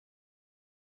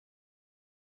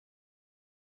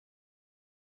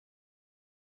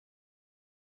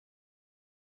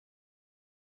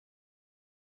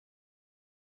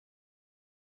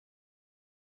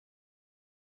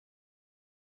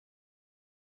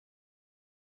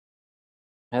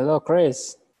Hello,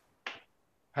 Chris.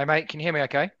 Hey mate, can you hear me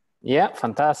okay? Yeah,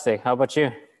 fantastic. How about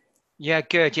you? Yeah,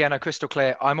 good. Yeah, no, crystal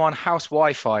clear. I'm on house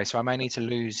Wi-Fi, so I may need to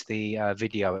lose the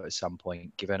video at some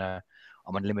point, given I'm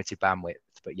on limited bandwidth.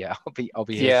 But yeah, I'll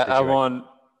be here Yeah, for the duration.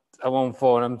 I'm on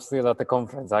phone. I'm still at the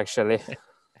conference actually.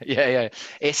 Yeah, yeah.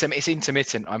 It's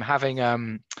intermittent. I'm having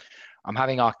our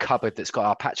cupboard that's got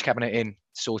our patch cabinet in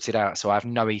sorted out, so I have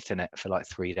no Ethernet for like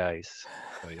 3 days.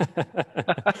 So yeah.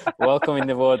 Welcome in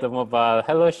the world of mobile.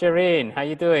 Hello, Shireen. How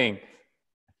you doing?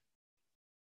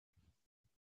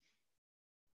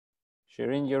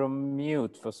 Shireen, you're on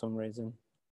mute for some reason.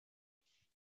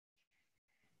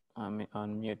 I'm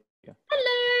on mute. Yeah.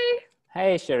 Hello.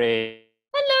 Hey, Shireen.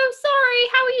 Hello. Sorry.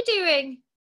 How are you doing?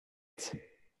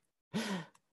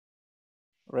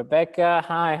 Rebecca,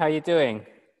 hi. How you doing?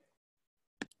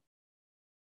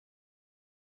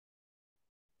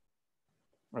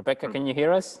 Rebecca, can you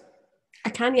hear us? I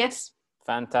can, yes.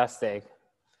 Fantastic.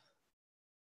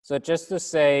 So just to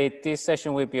say, this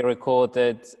session will be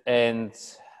recorded, and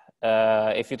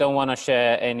if you don't want to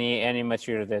share any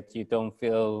material that you don't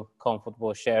feel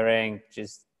comfortable sharing,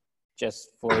 just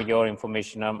for your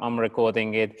information, I'm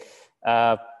recording it.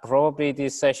 Probably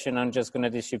this session, I'm just going to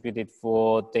distribute it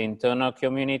for the internal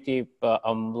community, but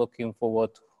I'm looking forward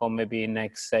for maybe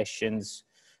next sessions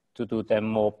to do them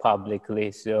more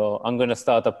publicly. So I'm going to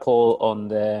start a poll on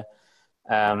the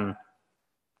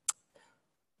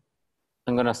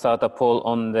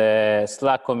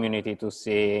Slack community to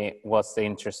see what's the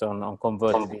interest on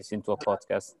converting this into a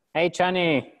podcast. Hey,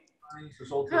 Chani.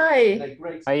 Hi.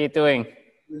 How you doing?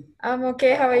 I'm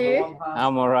okay. How are you?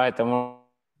 I'm all right. Sorry,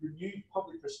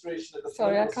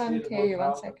 I can't hear you.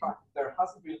 1 second.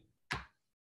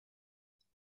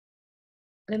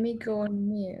 Let me go on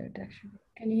mute, actually.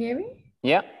 Can you hear me?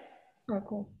 Yeah. Oh,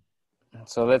 cool.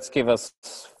 So let's give us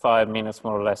 5 minutes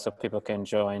more or less so people can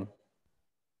join.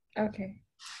 Okay.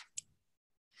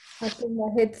 I think my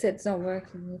headset's not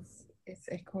working. It's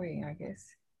echoing, I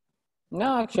guess.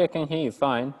 No, actually, I can hear you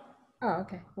fine. Oh,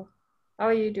 okay. Cool. How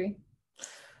are you doing?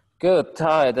 Good.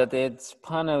 Tired. I did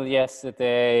panel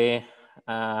yesterday.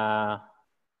 I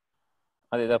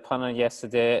did a panel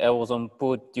yesterday. I was on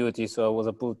boot duty, so I was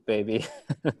a boot baby.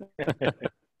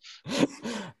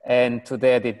 And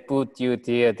today I did boot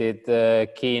duty. I did the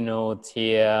keynote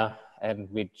here, and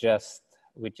we just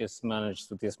managed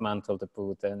to dismantle the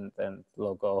boot and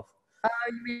log off. Oh,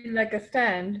 you mean like a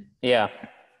stand? Yeah,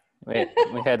 we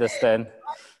had a stand.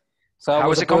 So I How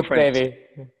was was a the boot conference? baby.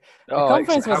 The Oh, excellent.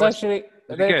 conference was actually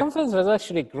Was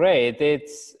it good? great.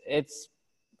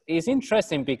 It's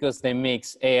interesting because they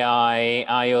mix AI,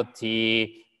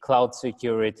 IoT, cloud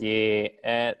security.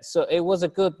 So it was a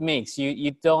good mix. You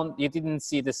didn't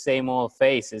see the same old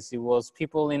faces. It was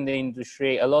people in the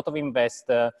industry, a lot of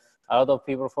investors, a lot of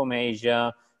people from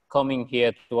Asia coming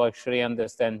here to actually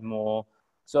understand more.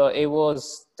 So it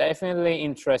was definitely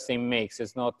interesting mix.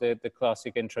 It's not the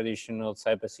classic and traditional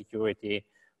cybersecurity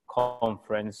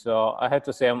conference. So I have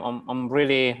to say I'm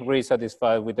really, really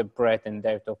satisfied with the breadth and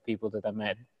depth of people that I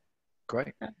met.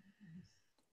 Great.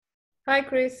 Hi,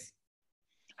 Chris.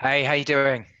 Hey, how you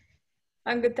doing?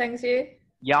 I'm good, thanks. You?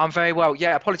 Yeah, I'm very well.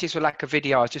 Yeah, apologies for lack of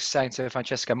video. I was just saying to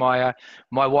Francesca, my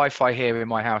Wi-Fi here in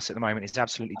my house at the moment is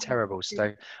absolutely terrible.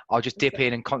 So I'll just dip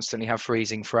in and constantly have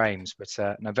freezing frames. But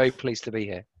no, very pleased to be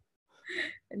here.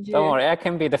 And Don't you? worry, I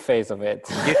can be the face of it.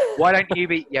 Why don't you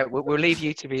be? Yeah, we'll leave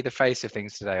you to be the face of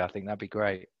things today. I think that'd be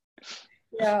great.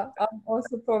 Yeah, I'm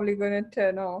also probably going to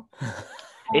turn off.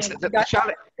 It's the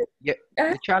challenge. Yeah,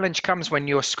 the challenge comes when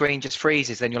your screen just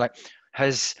freezes. Then you're like,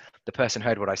 has the person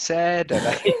heard what I said? Are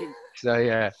they? So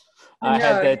yeah. I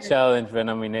had No. that challenge when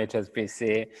I'm in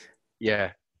HSBC.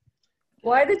 Yeah.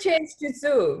 Why the change to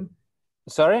Zoom?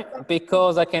 Sorry?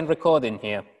 Because I can record in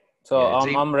here. So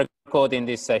Yeah, I'm recording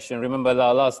this session. Remember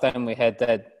the last time we had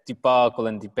that debacle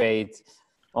and debate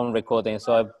on recording.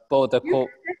 So I bought a You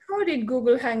recorded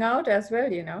Google Hangout as well,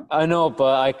 you know. I know,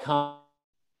 but I can't.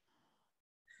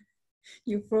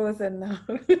 You frozen now.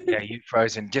 Yeah, you've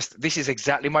frozen. This is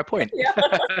exactly my point. Yeah,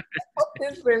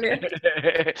 it's brilliant.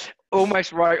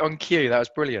 Almost right on cue. That was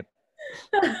brilliant.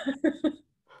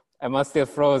 Am I still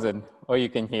frozen? Or you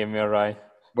can hear me all right?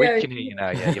 We Yeah. can hear you now.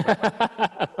 Yeah, you're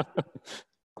back.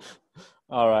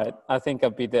 All right. I think I'll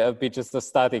be just a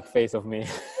static face of me.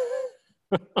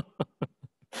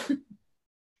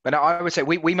 But no, I would say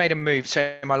we made a move.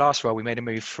 So in my last role, we made a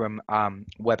move from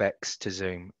WebEx to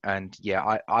Zoom, and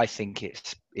yeah, I think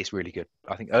it's really good.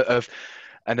 I think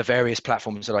and the various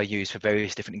platforms that I use for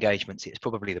various different engagements, it's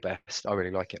probably the best. I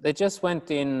really like it. They just went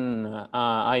in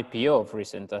IPO of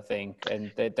recent, I think,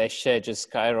 and their share just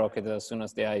skyrocketed as soon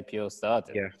as the IPO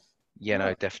started. Yeah, Yeah,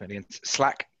 no, definitely. And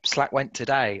Slack went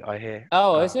today, I hear.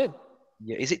 Oh, is it?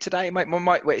 Yeah, is it today?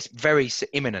 Well, it's very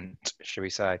imminent, shall we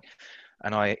say?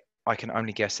 And I can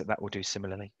only guess that that will do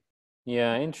similarly.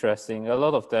 Yeah, interesting. A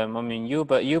lot of them. I mean,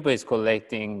 Uber is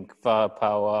collecting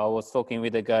firepower. I was talking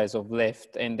with the guys of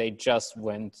Lyft, and they just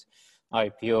went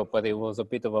IPO, but it was a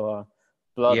bit of a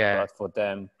Yeah, bloodbath for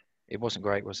them. it wasn't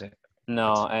great, was it?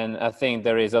 No, and I think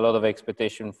there is a lot of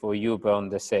expectation for Uber on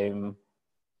the same,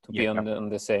 to be Yeah. on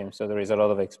the same. So there is a lot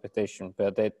of expectation,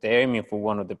 but they're aiming for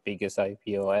one of the biggest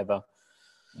IPO ever.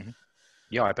 Mhm.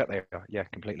 Yeah, I bet they are. Yeah,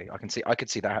 completely. I could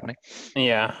see that happening.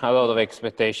 Yeah, a lot of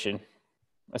expectation.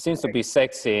 It seems to be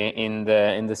sexy in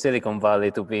the Silicon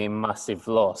Valley to be massive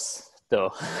loss,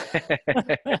 though.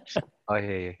 I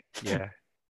hear you. Yeah.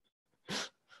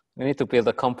 We need to build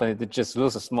a company that just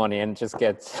loses money and just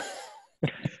gets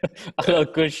a lot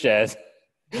of good shares.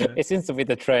 Yeah. It seems to be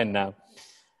the trend now.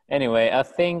 Anyway, I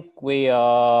think we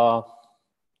are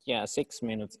 6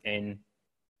 minutes in.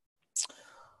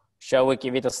 Shall we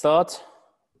give it a start?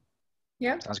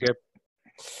 Yeah. Sounds good.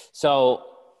 So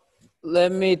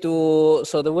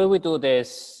the way we do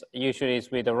this usually is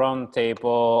with a round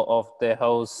table of the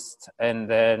host and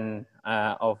then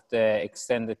of the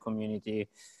extended community.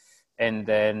 And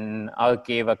then I'll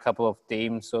give a couple of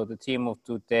themes. So the theme of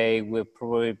today will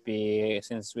probably be,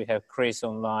 since we have Chris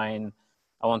online,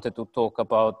 I wanted to talk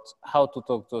about how to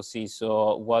talk to a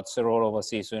CISO, what's the role of a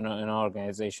CISO in an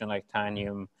organization like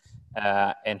Tanium,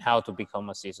 and how to become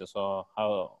a CISO. So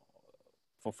how,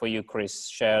 for you, Chris,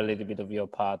 share a little bit of your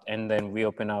part, and then we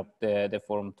open up the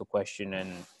forum to question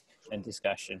and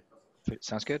discussion.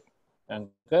 Sounds good. And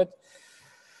good.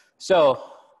 So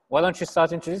why don't you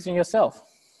start introducing yourself?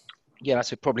 Yeah,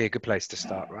 that's probably a good place to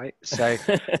start, right? So,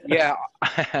 yeah,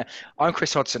 I'm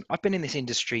Chris Hodson. I've been in this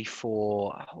industry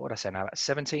for, what I say now, about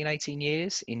 17, 18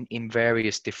 years in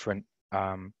various different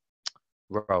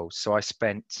roles. So I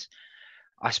spent,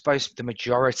 I suppose the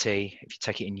majority, if you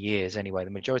take it in years anyway,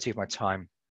 the majority of my time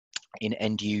in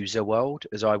end user world,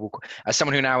 as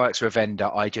someone who now works for a vendor,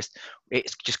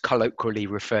 it's just colloquially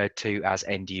referred to as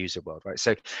end user world, right?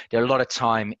 So there are a lot of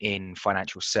time in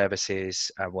financial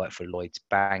services. I worked for Lloyds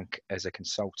Bank as a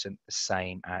consultant, the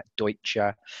same at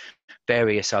Deutsche,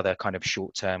 various other kind of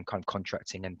short-term kind of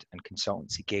contracting and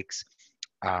consultancy gigs.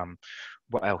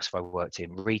 What else have I worked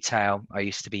in? Retail. I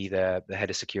used to be the head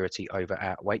of security over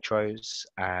at Waitrose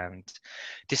and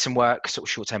did some work sort of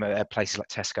short term at places like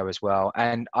Tesco as well.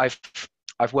 And I've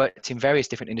worked in various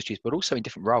different industries, but also in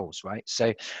different roles, right?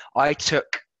 So I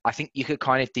think you could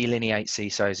kind of delineate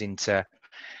CISOs into,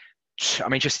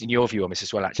 I'm interested in your view on this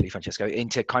as well, actually, Francesco,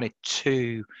 into kind of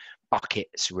two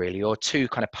buckets really, or two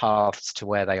kind of paths to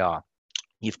where they are.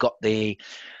 You've got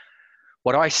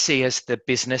what I see as the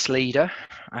business leader.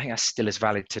 I think that's still as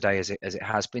valid today as it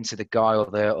has been. So the guy or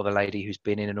the lady who's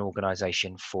been in an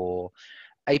organization for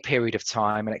a period of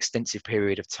time, an extensive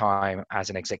period of time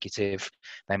as an executive.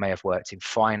 They may have worked in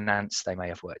finance, they may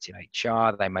have worked in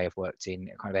HR, they may have worked in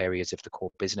kind of areas of the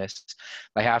core business.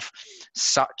 They have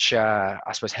such a,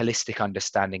 I suppose, holistic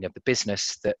understanding of the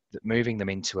business that moving them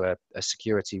into a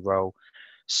security role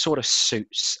sort of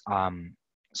suits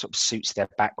their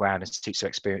background and suits their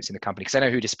experience in the company, because they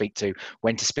know who to speak to,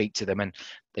 when to speak to them, and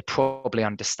they probably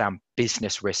understand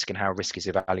business risk and how risk is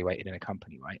evaluated in a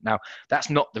company. Right now, that's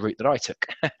not the route that I took.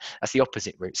 That's the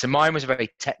opposite route. So mine was a very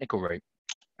technical route.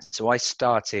 So I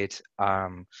started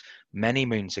many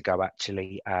moons ago,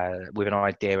 actually, with an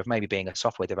idea of maybe being a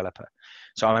software developer.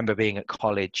 So I remember being at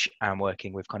college and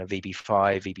working with kind of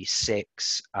VB5,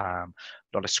 VB6, a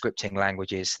lot of scripting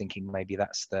languages, thinking maybe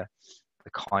that's the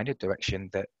kind of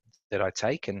direction that I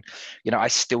take. And I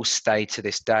still stay to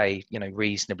this day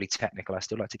reasonably technical. I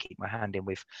still like to keep my hand in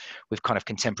with kind of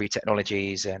contemporary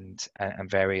technologies and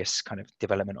various kind of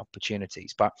development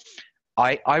opportunities. But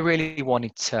I really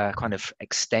wanted to kind of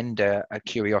extend a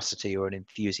curiosity or an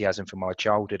enthusiasm from my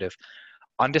childhood of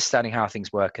understanding how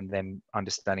things work and then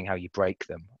understanding how you break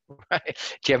them, right?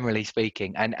 Generally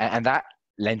speaking, and that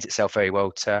lends itself very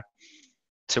well to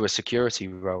a security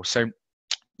role. So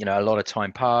a lot of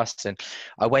time passed and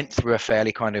I went through a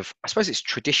fairly kind of, I suppose it's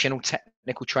traditional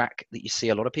technical track that you see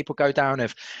a lot of people go down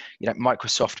of,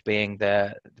 Microsoft being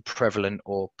the prevalent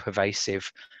or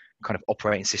pervasive kind of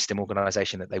operating system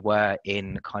organization that they were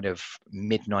in kind of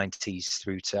mid 90s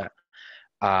through to,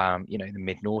 the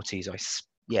mid noughties.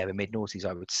 The mid noughties,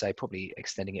 I would say, probably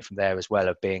extending it from there as well,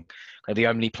 of being kind of the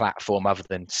only platform other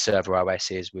than server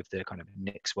OSs with the kind of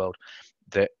Unix world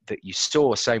that you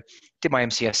saw. So did my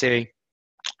MCSE.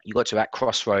 You got to that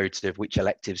crossroads of which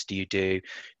electives do you do?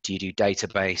 Do you do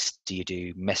database? Do you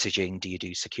do messaging? Do you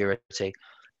do security?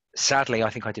 Sadly, I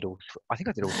think I did all. I think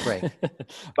I did all three.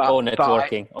 But Or but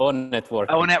networking, or oh,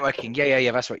 networking. networking.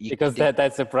 Yeah. That's right. Because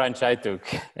that's the branch I took.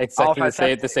 Oh, Exactly the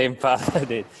fantastic. same path I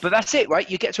did. But that's it, right?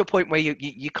 You get to a point where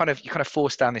you kind of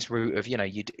force down this route of,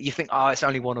 you think, oh, it's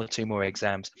only one or two more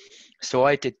exams. So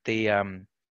I did the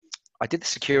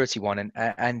security one,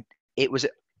 and it was,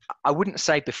 I wouldn't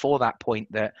say before that point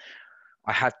that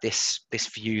I had this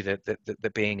view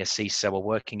that being a CISO or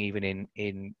working even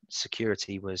in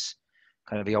security was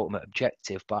kind of the ultimate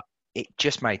objective, but it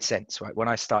just made sense, right? When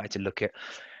I started to look at,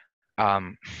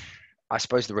 I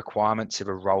suppose, the requirements of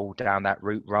a role down that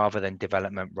route, rather than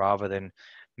development, rather than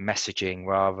messaging,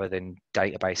 rather than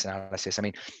database analysis. I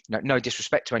mean, no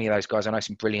disrespect to any of those guys. I know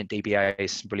some brilliant DBAs,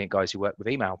 some brilliant guys who work with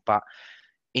email, but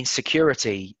in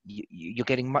security, you're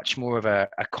getting much more of a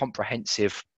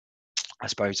comprehensive, I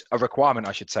suppose, a requirement,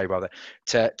 I should say, rather,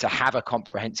 to have a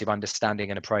comprehensive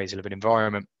understanding and appraisal of an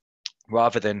environment,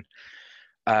 rather than,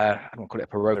 I don't call it a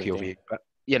parochial Everything. view, but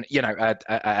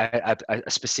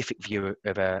a specific view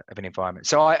of an environment.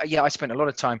 So I spent a lot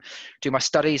of time doing my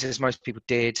studies, as most people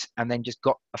did, and then just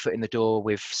got a foot in the door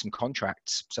with some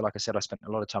contracts. So like I said, I spent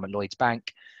a lot of time at Lloyd's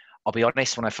Bank. I'll be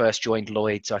honest, when I first joined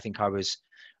Lloyd's, I think I was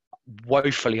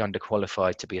woefully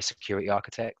underqualified to be a security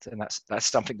architect, and that's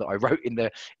something that I wrote in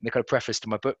the kind of preface to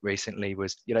my book recently.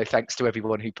 Was, thanks to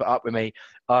everyone who put up with me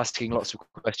asking lots of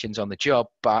questions on the job,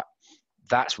 but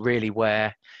that's really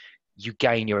where you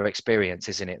gain your experience,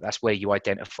 isn't it? That's where you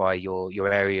identify your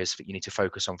areas that you need to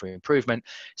focus on for improvement.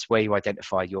 It's where you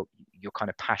identify your kind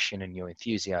of passion and your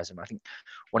enthusiasm. I think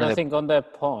I think on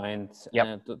that point,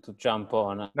 Yep. to jump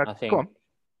on, No, I go on.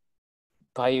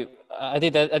 think I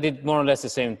did more or less the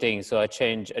same thing. So I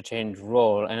changed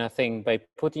role, and I think by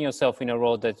putting yourself in a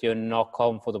role that you're not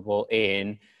comfortable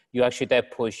in, you actually,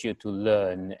 that push you to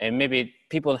learn, and maybe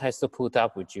people has to put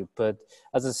up with you. But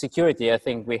as a security, I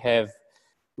think we have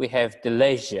the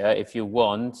leisure, if you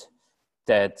want,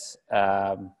 that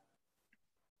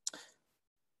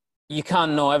you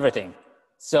can't know everything.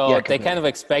 So Yeah, they kind completely. of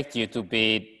expect you to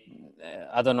be,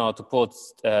 I don't know, to quote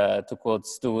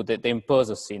Stu, the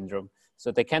imposter syndrome.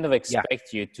 So they kind of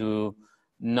expect you to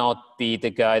not be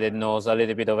the guy that knows a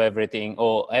little bit of everything,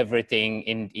 or everything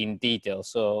in detail.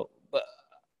 So but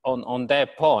on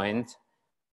that point,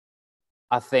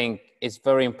 I think it's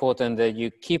very important that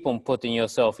you keep on putting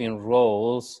yourself in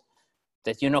roles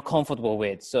that you're not comfortable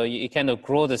with. So you kind of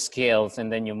grow the skills,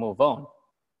 and then you move on.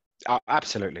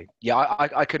 Absolutely. Yeah,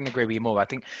 I couldn't agree with you more. I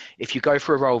think if you go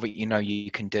for a role that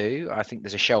you can do, I think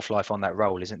there's a shelf life on that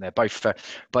role, isn't there? Both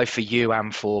for you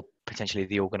and for potentially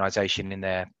the organisation in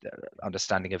their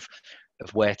understanding of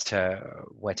where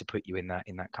to put you in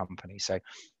that company. So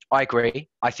I agree.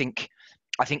 I think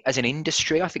as an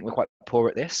industry, I think we're quite poor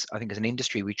at this. I think as an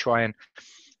industry, we try and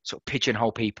sort of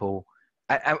pigeonhole people.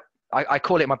 I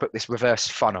call it in my book this reverse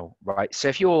funnel, right? So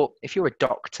if you're a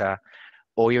doctor,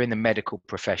 or you're in the medical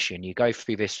profession, you go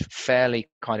through this fairly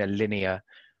kind of linear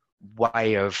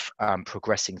way of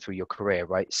progressing through your career,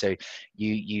 right? So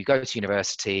you go to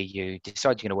university, you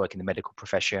decide you're going to work in the medical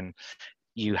profession,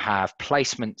 you have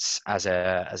placements as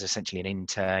essentially an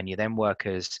intern, you then work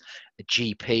as a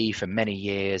GP for many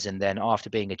years, and then after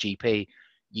being a GP,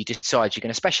 you decide you're going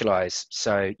to specialize.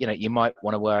 So you might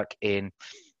want to work in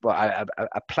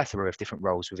a plethora of different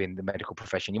roles within the medical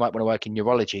profession. You might want to work in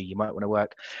neurology. You might want to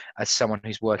work as someone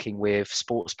who's working with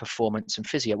sports performance and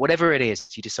physio. Whatever it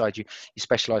is, you decide you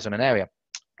specialize on an area.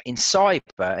 In cyber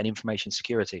and information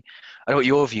security, I know what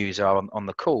your views are on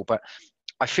the call, but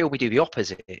I feel we do the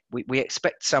opposite. We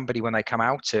expect somebody, when they come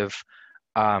out of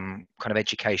kind of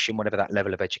education, whatever that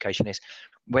level of education is,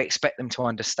 we expect them to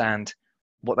understand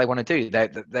what they want to do.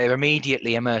 They're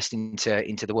immediately immersed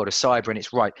into the world of cyber, and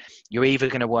it's right. You're either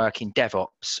going to work in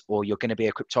DevOps, or you're going to be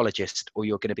a cryptologist, or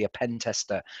you're going to be a pen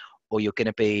tester, or you're going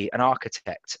to be an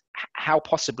architect. How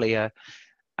possibly are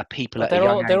people But at a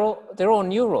young age? they're all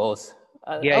new roles.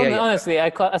 Yeah. Honestly,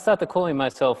 I started calling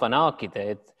myself an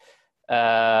architect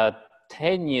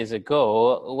 10 years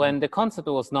ago, when the concept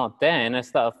was not there, and I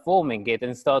started forming it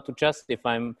and started to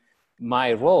justify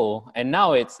my role. And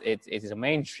now it is a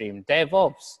mainstream.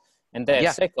 DevOps and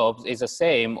DevSecOps is the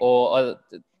same, or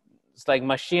it's like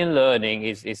machine learning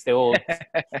is the old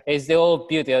is the old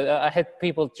beauty. I had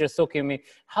people just talking to me,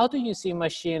 how do you see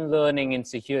machine learning in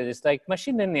security? It's like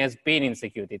machine learning has been in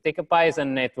security. Take a Bayesian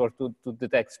network to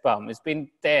detect spam. It's been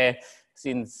there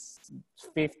since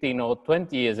 15 or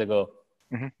 20 years ago.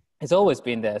 Mm-hmm. It's always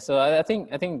been there. So I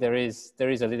think there is a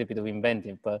little bit of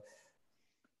inventing, but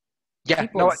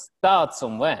people start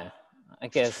somewhere. I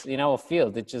guess in our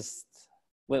field, it just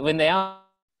when they are.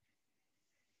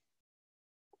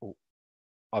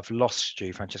 I've lost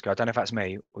you, Francesco. I don't know if that's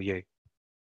me or you.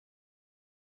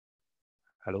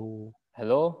 Hello.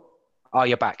 Hello? Oh,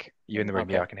 you're back. You're in the room.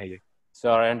 Okay. Yeah, I can hear you.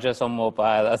 Sorry, I'm just on mobile.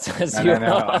 As No, you no, no.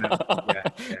 know. I know. Yeah,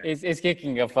 yeah. It's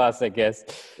kicking a fuss, I guess.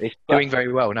 It's But doing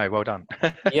very well. No, well done.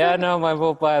 yeah, no, my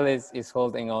mobile is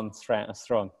holding on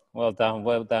strong. Well done,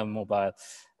 mobile.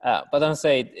 But I'm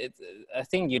saying, I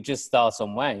think you just start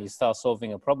somewhere. You start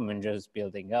solving a problem and just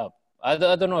building up. I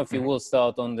don't know if you will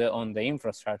start on the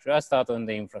infrastructure. I started on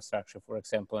the infrastructure, for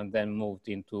example, and then moved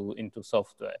into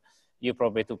software. You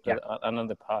probably took Yeah.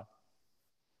 another path.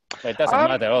 But it doesn't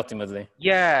matter ultimately.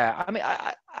 Yeah, I mean,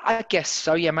 I guess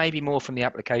so. Yeah, maybe more from the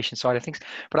application side of things.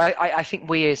 But I think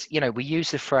we, as you know, we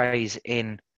use the phrase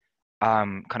in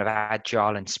kind of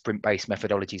agile and sprint-based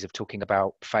methodologies of talking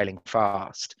about failing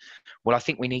fast. Well, I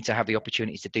think we need to have the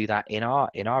opportunity to do that in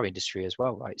our industry as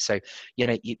well, right? So, you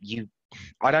know,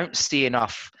 I don't see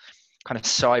enough kind of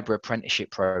cyber apprenticeship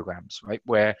programs, right,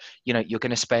 where you know you're going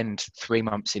to spend 3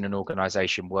 months in an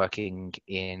organization working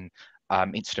in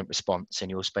incident response,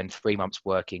 and you'll spend 3 months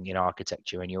working in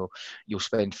architecture, and you'll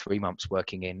spend 3 months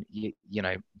working in you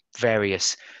know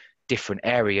various different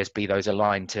areas, be those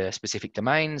aligned to specific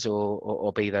domains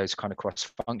or be those kind of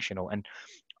cross-functional. And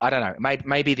I don't know,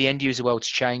 maybe the end user world's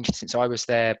changed since I was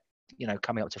there, you know,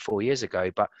 coming up to 4 years ago.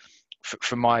 But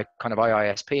from my kind of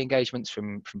IISP engagements,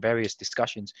 from various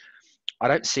discussions, I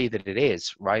don't see that it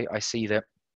is, right? I see that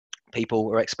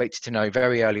people are expected to know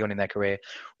very early on in their career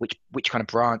which kind of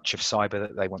branch of cyber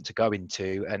that they want to go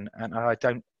into, and I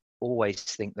don't always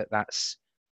think that that's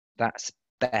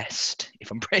best,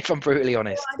 if I'm brutally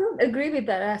honest. I don't agree with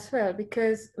that as well,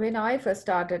 because when I first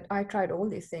started, I tried all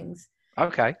these things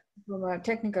Okay. from a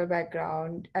technical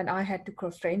background, and I had to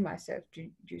cross-train myself to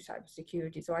do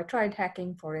cybersecurity. So I tried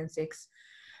hacking, forensics,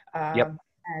 Yep.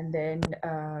 and then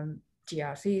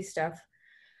GRC stuff.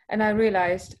 And I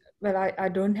realized, well, I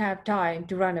don't have time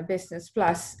to run a business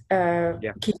plus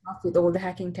Yeah. keep up with all the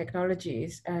hacking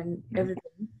technologies and Mhm.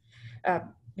 everything,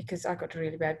 because I got a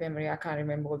really bad memory. I can't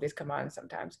remember all these commands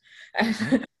sometimes.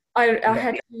 Mhm. I Yeah.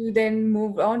 had to then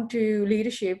move on to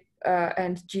leadership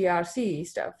and GRC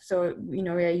stuff. So, you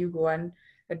know, where you go and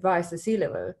advise the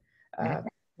C-level, Mhm.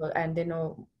 and they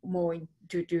know more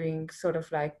into doing sort of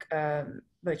like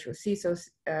virtual CISO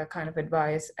kind of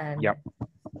advice and Yep.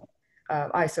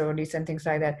 ISO audits and things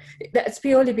like that. That's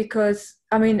purely because,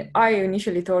 I mean, I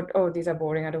initially thought, oh, these are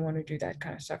boring. I don't want to do that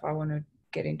kind of stuff. I want to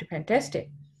get into pen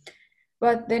testing.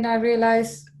 But then I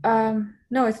realized,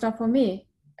 no, it's not for me.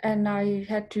 And I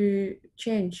had to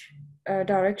change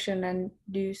direction and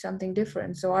do something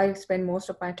different. So I spend most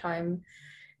of my time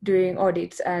doing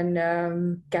audits and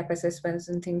gap assessments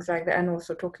and things like that, and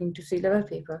also talking to C-level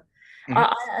people.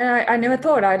 Mhm. I never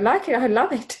thought I'd like it. I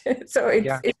love it. So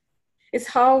Yeah. it's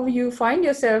how you find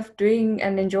yourself doing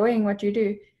and enjoying what you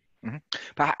do. Mhm.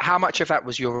 But how much of that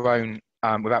was your own,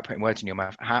 without putting words in your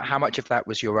mouth, how much of that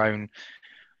was your own,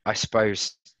 I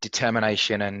suppose,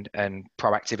 determination and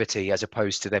proactivity, as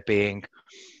opposed to there being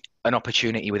an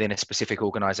opportunity within a specific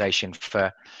organization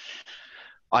for,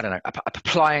 I don't know,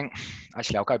 applying.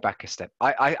 Actually, I'll go back a step.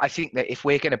 I think that if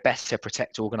we're going to better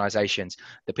protect organizations,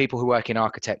 the people who work in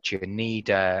architecture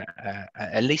need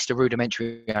at least a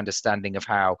rudimentary understanding of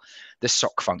how the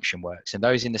SOC function works. And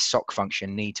those in the SOC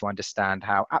function need to understand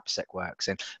how AppSec works.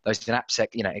 And those in AppSec,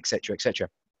 you know, et cetera, et cetera.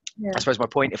 Yeah. I suppose my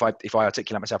point, if I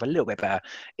articulate myself a little bit better,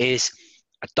 is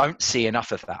I don't see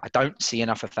enough of that. I don't see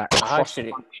enough of that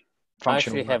I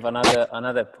actually have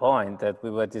another point that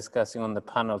we were discussing on the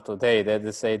panel today, that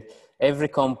they said every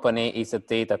company is a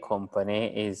data company,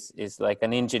 is like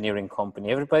an engineering company.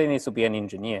 Everybody needs to be an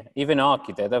engineer, even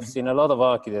architect. I've seen a lot of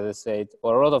architects that say,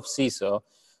 or a lot of CISO,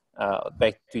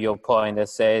 back to your point, that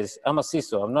says, I'm a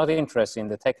CISO, I'm not interested in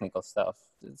the technical stuff.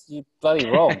 It's bloody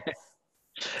wrong.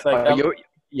 It's like,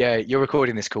 you're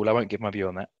recording this call. I won't give my view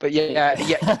on that. But yeah.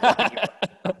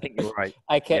 I think you're right.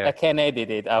 I can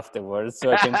edit it afterwards,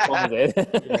 so I can pause it.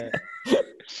 Yeah.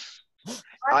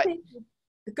 I think,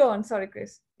 go on, sorry,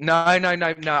 Chris. No.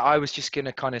 I was just going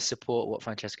to kind of support what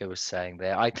Francesco was saying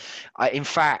there. In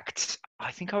fact,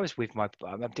 I think I was with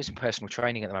I'm doing some personal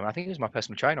training at the moment. I think it was my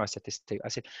personal trainer I said this to. I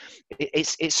said,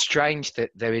 it's strange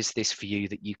that there is this view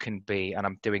that you can be, and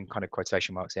I'm doing kind of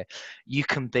quotation marks here, you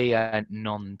can be a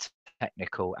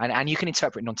non-technical, and you can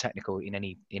interpret non-technical in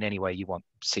any way you want,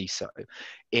 CISO,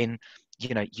 in,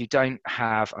 you know, you don't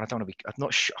have, and I don't want to be, I'm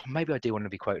not sure, maybe I do want to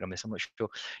be quoted on this, I'm not sure,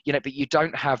 you know, but you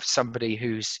don't have somebody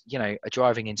who's, you know, a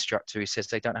driving instructor who says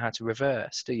they don't know how to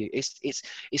reverse, do you?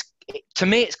 To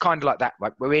me, it's kind of like that,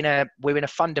 right? We're in a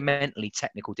fundamentally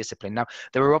technical discipline. Now,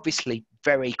 there are obviously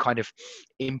very kind of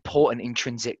important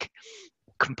intrinsic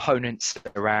components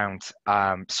around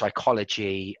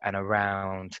psychology and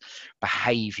around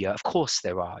behavior. Of course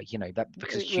there are, that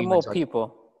because We're more humans are,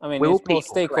 people. I mean, we're all it's more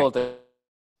people, correct. stakeholders.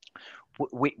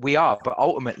 We are, but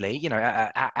ultimately,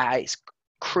 at its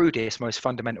crudest, most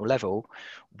fundamental level,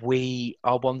 we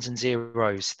are ones and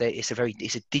zeros.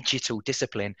 It's a digital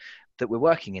discipline that we're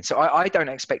working in. So I don't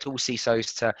expect all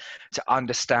CISOs to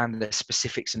understand the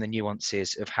specifics and the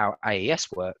nuances of how AES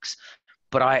works,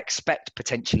 but I expect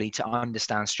potentially to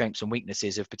understand strengths and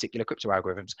weaknesses of particular crypto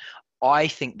algorithms. I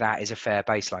think that is a fair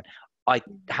baseline. I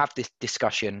have this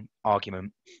discussion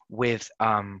argument with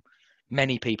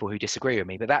many people who disagree with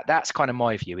me, but that's kind of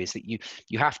my view, is that you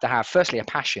have to have, firstly, a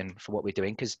passion for what we're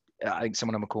doing, because I think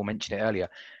someone on the call mentioned it earlier.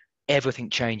 Everything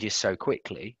changes so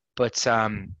quickly, but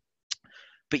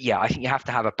yeah, I think you have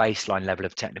to have a baseline level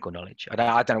of technical knowledge. I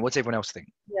don't know. What's everyone else think?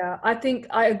 Yeah, I think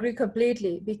I agree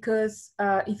completely, because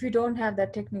if you don't have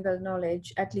that technical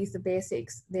knowledge, at least the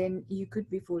basics, then you could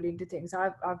be fooled into things.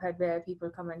 I've had where people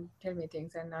come and tell me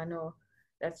things, and I know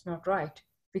that's not right,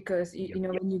 because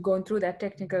when you're going through that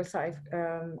technical side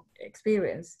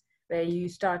experience where you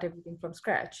start everything from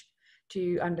scratch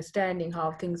to understanding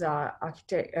how things are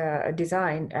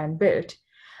designed and built,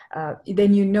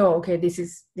 then okay,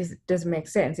 this doesn't make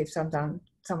sense if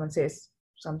someone says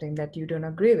something that you don't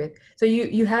agree with. So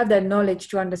you have that knowledge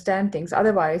to understand things.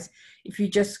 Otherwise, if you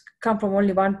just come from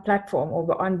only one platform or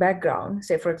one background,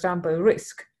 say for example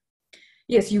risk,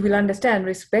 yes, you will understand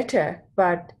risk better,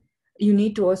 but you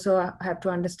need to also have to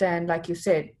understand, like you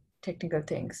said, technical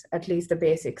things, at least the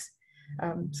basics.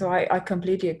 So I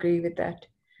completely agree with that.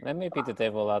 Let me be the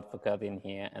devil advocate in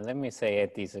here, and let me say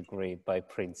I disagree by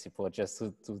principle, just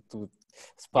to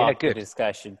spark the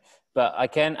discussion. But I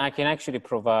can actually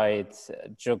provide,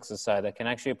 jokes aside, I can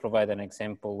actually provide an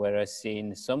example where I've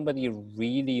seen somebody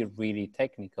really, really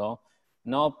technical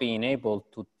not being able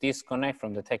to disconnect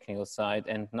from the technical side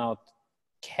and not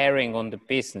carrying on the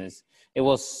business. It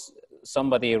was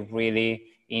somebody really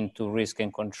into risk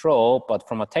and control, but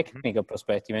from a technical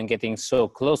perspective, and getting so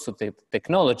close to the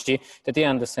technology that they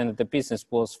understand that the business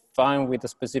was fine with a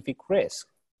specific risk.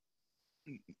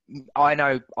 I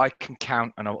know I can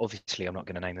count, and obviously I'm not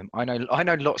going to name them. I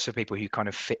know lots of people who kind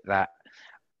of fit that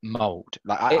mold.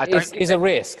 Like I don't. It's a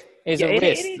risk. It's a risk.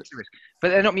 It is a risk. But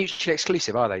they're not mutually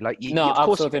exclusive, are they? Like no, of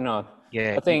course, absolutely not.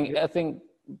 Yeah. I think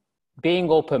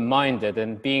being open-minded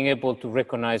and being able to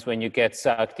recognize when you get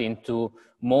sucked into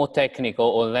more technical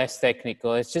or less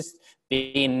technical, it's just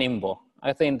being nimble.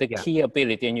 I think the key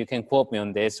ability, and you can quote me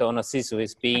on this, on a CISO,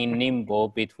 is being nimble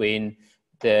between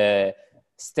the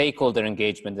stakeholder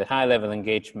engagement, the high-level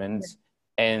engagement,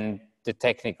 and the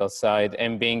technical side,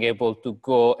 and being able to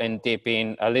go and dip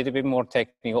in a little bit more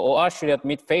technical, or actually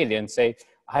admit failure and say,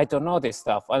 I don't know this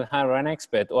stuff, I'll hire an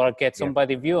expert, or I'll get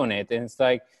somebody view on it. And it's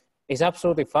like, it's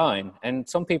absolutely fine. And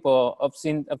some people, I've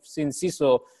seen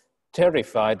CISO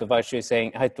terrified of actually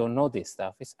saying, I don't know this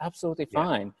stuff. It's absolutely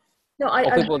fine. No,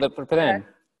 people that pretend.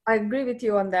 I agree with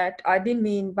you on that. I didn't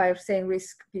mean by saying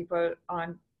risk people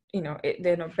aren't,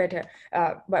 they're not better.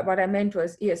 But what I meant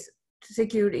was, yes,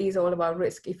 security is all about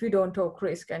risk. If you don't talk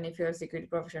risk, and if you're a security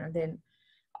professional, then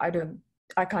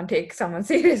I can't take someone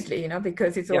seriously,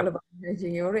 because it's all about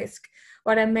managing your risk.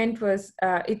 What I meant was,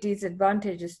 it is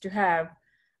advantageous to have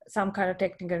some kind of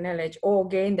technical knowledge, or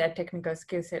gain that technical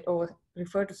skill set, or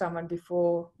refer to someone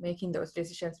before making those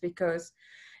decisions, because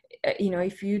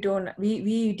if you don't,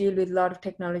 we deal with a lot of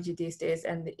technology these days,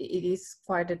 and it is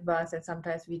quite advanced, and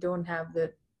sometimes we don't have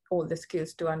all the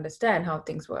skills to understand how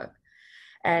things work.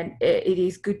 And it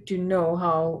is good to know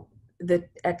how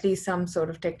at least some sort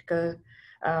of technical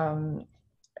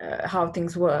how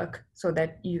things work, so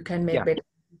that you can make better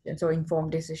decisions or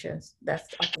informed decisions. I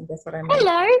think that's what I meant.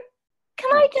 Hello.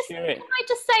 Can I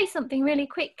just say something really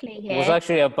quickly here? It was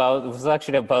actually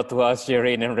about to ask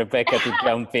Shireen and Rebecca to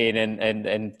jump in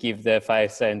and give their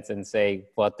 5 cents and say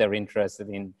what they're interested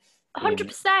in.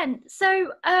 100%.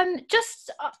 So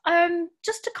just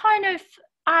to kind of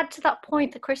add to that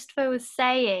point that Christopher was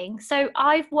saying, so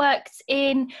I've worked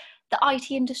in the IT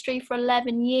industry for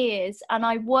 11 years, and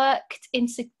I worked in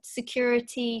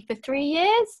security for 3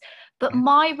 years, but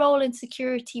my role in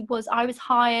security was I was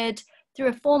hired through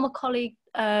a former colleague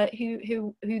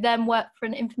who then worked for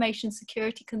an information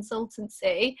security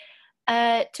consultancy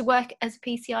to work as a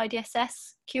PCI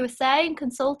DSS QSA and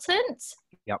consultant.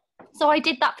 Yep. So I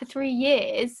did that for 3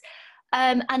 years,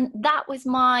 and that was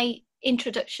my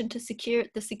introduction to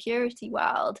the security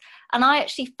world. And I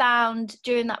actually found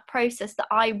during that process that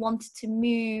I wanted to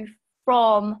move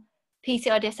from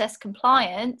PCI DSS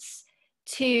compliance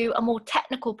to a more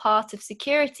technical part of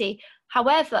security.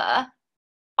 However,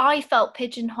 I felt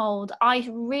pigeonholed. I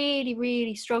really,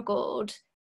 really struggled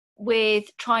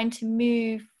with trying to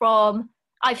move from,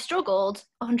 I've struggled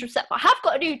 100%, but I have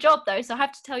got a new job though, so I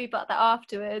have to tell you about that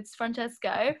afterwards,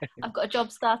 Francesco. I've got a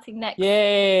job starting next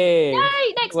Yay!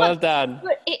 next Well month. done.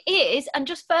 But it is, and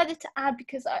just further to add,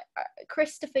 because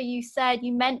Christopher, you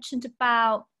mentioned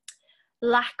about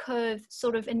lack of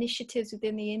sort of initiatives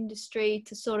within the industry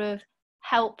to sort of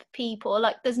help people.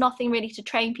 Like, there's nothing really to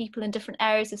train people in different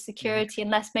areas of security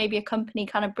unless maybe a company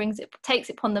kind of takes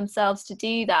it upon themselves to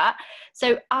do that.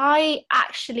 So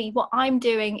what I'm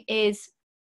doing is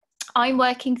I'm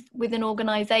working with an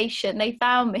organization. They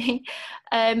found me,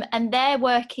 and they're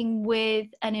working with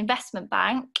an investment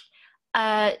bank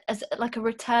as like a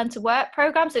return to work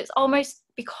program. So it's almost,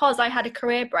 because I had a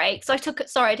career break. So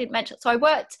I didn't mention. So I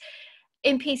worked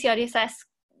in PCI-DSS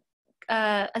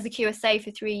as a QSA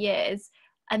for 3 years,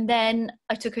 and then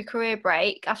I took a career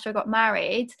break after I got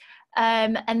married,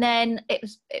 and then it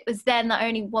was then that I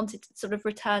only wanted to sort of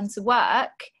return to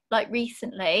work, like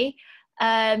recently.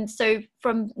 So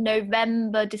from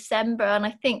November, December, and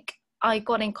I think I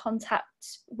got in contact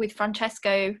with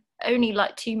Francesco only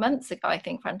like 2 months ago. I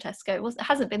think, Francesco, it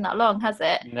hasn't been that long, has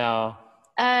it? No.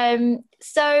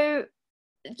 So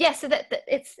that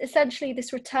it's essentially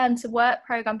this return to work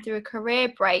program through a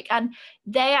career break, and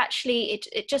they actually,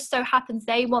 it just so happens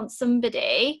they want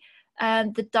somebody,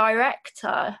 the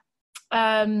director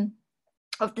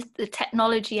of the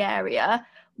technology area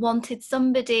wanted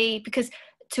somebody, because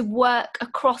to work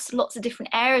across lots of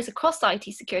different areas across IT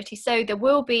security. So there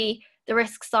will be the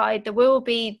risk side, there will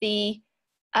be the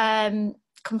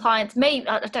compliance. Maybe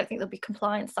I don't think there'll be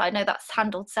compliance side. No, that's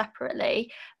handled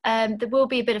separately. There will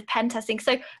be a bit of pen testing.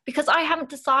 So because I haven't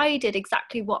decided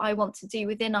exactly what I want to do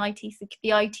within the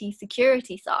IT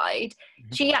security side,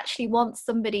 she actually wants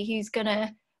somebody who's going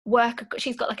to work.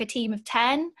 She's got like a team of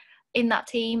 10 in that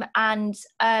team, and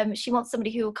she wants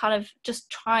somebody who will kind of just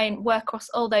try and work across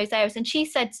all those areas. And she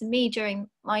said to me during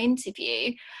my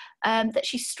interview that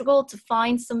she struggled to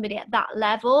find somebody at that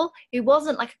level who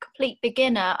wasn't like a complete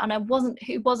beginner, and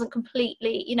who wasn't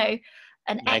completely,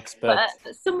 an expert,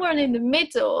 but somewhere in the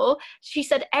middle. She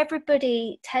said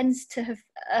everybody tends to have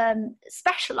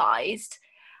specialized,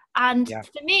 and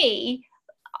for me,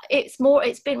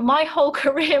 it's been my whole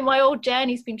career, my whole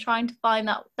journey's been trying to find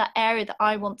that area that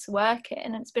I want to work in,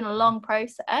 and it's been a long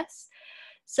process.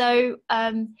 So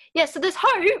so there's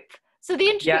hope. So the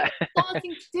industry is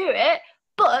starting to do it,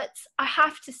 but I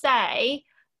have to say,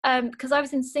 because I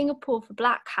was in Singapore for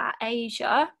Black Hat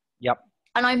Asia,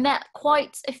 and I met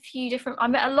I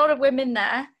met a lot of women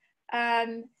there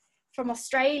from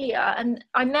Australia, and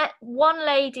I met one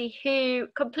lady who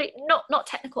not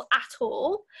technical at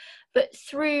all, but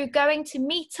through going to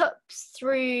meetups,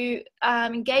 through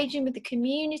engaging with the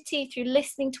community, through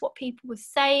listening to what people were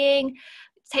saying,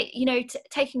 taking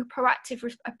a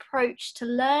proactive approach to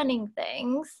learning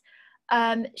things,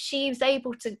 she was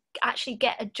able to actually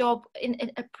get a job in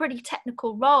a pretty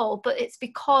technical role. But it's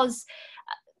because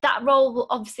that role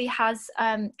obviously has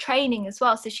training as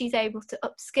well, so she's able to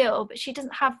upskill, but she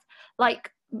doesn't have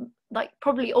like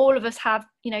probably all of us have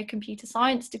computer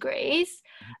science degrees,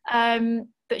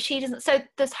 but she doesn't. So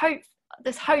there's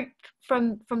hope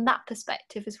from that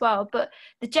perspective as well. But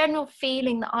the general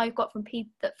feeling that I've got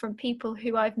from people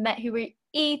who I've met who are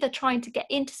either trying to get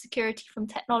into security from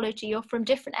technology or from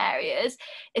different areas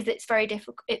is it's very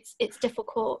difficult. It's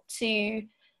difficult to,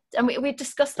 and we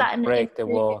discussed that in break the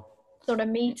wall sort of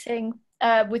meeting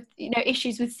with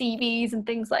issues with CVs and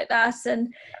things like that.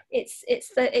 And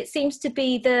it seems to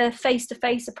be the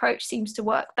face-to-face approach seems to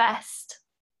work best.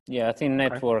 Yeah, I think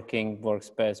networking works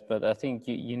best, but I think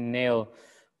you nail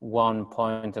one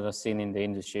point that I've seen in the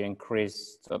industry, and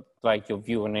Chris, like your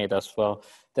view on it as well,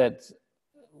 that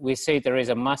we say there is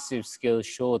a massive skill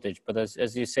shortage, but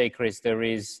as you say, Chris, there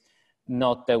is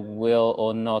not the will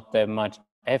or not that much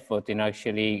effort in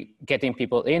actually getting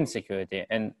people in security.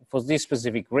 And for this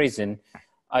specific reason,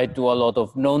 I do a lot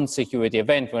of non-security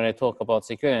events when I talk about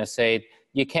security. I say,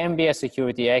 you can be a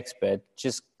security expert,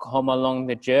 just come along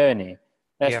the journey.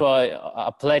 That's why I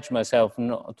pledge myself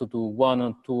not to do 1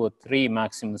 or 2 or 3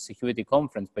 maximum security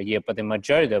conference per year, but the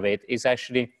majority of it is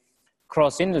actually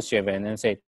cross-industry event and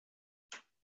say.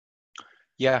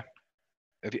 Yeah.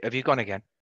 Have you gone again?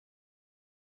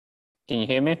 Can you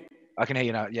hear me? I can hear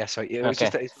you now. Yeah. So it was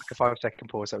it's like a 5-second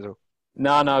pause. That was all.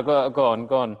 No, go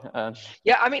on.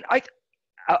 Yeah. I mean,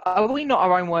 are we not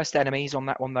our own worst enemies on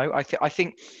that one though? I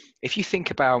think if you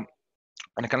think about,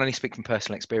 and I can only speak from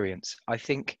personal experience, I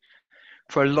think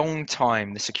for a long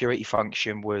time the security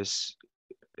function was,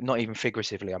 not even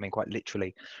figuratively, I mean quite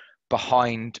literally,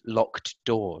 behind locked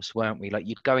doors, weren't we? Like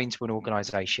you'd go into an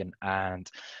organization and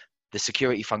the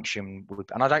security function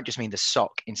would, and I don't just mean the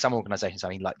SOC, in some organizations, I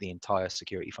mean like the entire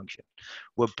security function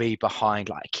would be behind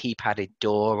like a keypadded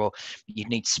door, or you'd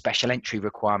need special entry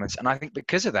requirements. And I think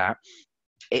because of that,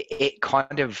 it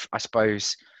kind of, I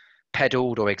suppose,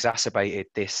 peddled or exacerbated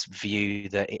this view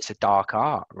that it's a dark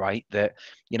art, right? That,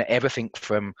 you know, everything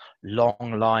from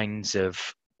long lines of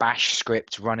bash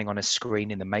script running on a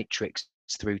screen in the Matrix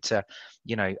through to,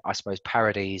 you know, I suppose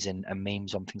parodies and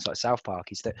memes on things like South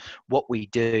Park, is that what we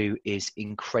do is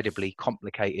incredibly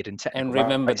complicated and technical. And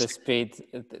remember, right? the speed,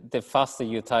 the faster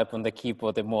you type on the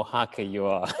keyboard, the more hacker you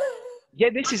are. Yeah,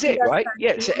 this is it, right?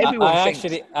 Yeah, so everyone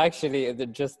thinks... actually,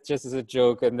 just as a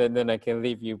joke, and then I can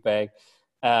leave you back.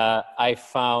 I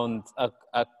found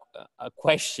a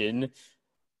question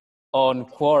on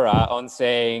Quora on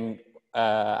saying,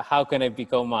 how can I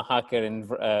become a hacker?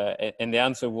 And the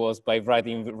answer was by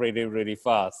writing really, really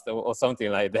fast, or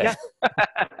something like that.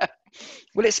 Yeah.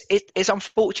 Well, it's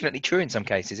unfortunately true in some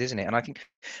cases, isn't it? And I think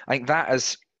that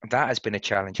has been a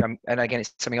challenge. And again,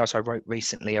 it's something else I wrote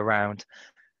recently around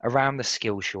the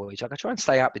skill shortage. Like I try and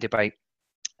stay out the debate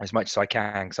as much as I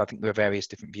can, because I think there are various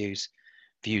different views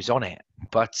on it.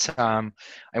 But and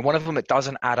one of them that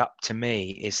doesn't add up to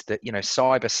me is that, you know,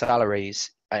 cyber salaries,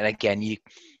 and again, you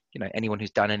know, anyone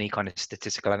who's done any kind of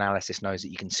statistical analysis knows that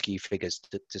you can skew figures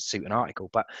to suit an article,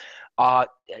 but are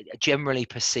generally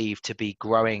perceived to be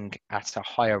growing at a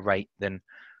higher rate than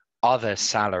other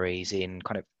salaries in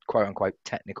kind of quote unquote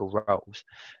technical roles.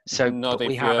 So not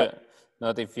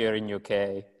if you're in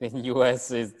UK. In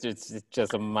US, it's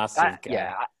just a massive gap.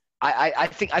 Yeah. I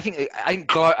think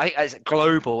as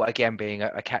global, again, being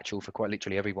a catch-all for quite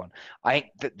literally everyone. I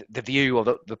think the view, or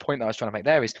the point that I was trying to make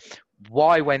there, is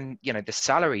why, when, you know, the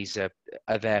salaries are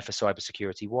there for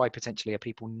cybersecurity, why potentially are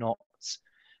people not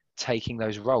taking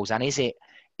those roles? And is it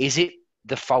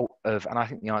the fault of, and I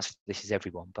think the answer to this is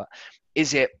everyone, but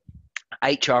is it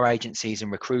HR agencies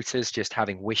and recruiters just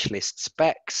having wish list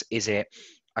specs? Is it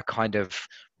a kind of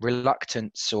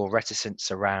reluctance or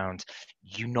reticence around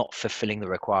you not fulfilling the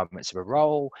requirements of a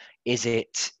role? Is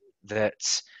it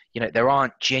that, you know, there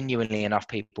aren't genuinely enough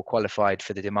people qualified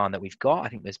for the demand that we've got? I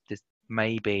think there's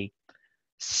maybe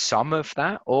some of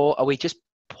that. Or are we just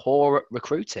poor at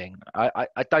recruiting? I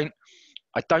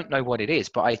don't know what it is,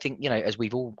 but I think, you know, as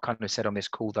we've all kind of said on this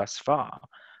call thus far,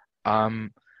 I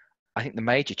think the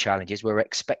major challenge is we're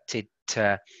expected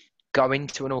to go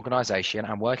into an organization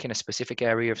and work in a specific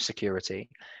area of security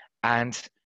and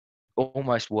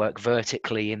almost work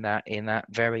vertically in that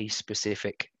very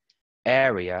specific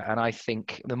area. And I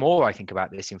think the more I think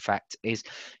about this, in fact, is,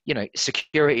 you know,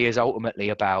 security is ultimately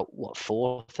about what,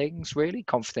 4 things really: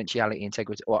 confidentiality,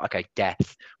 integrity, or okay,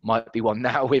 death might be one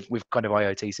now with kind of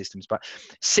IoT systems, but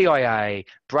CIA,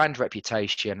 brand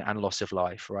reputation, and loss of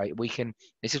life, right?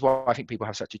 This is why I think people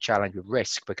have such a challenge with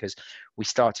risk, because we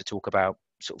start to talk about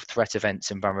sort of threat events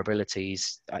and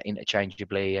vulnerabilities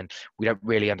interchangeably, and we don't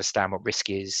really understand what risk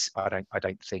is. I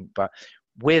don't think, but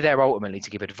we're there ultimately to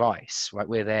give advice, right?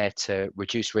 We're there to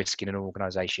reduce risk in an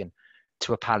organization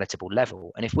to a palatable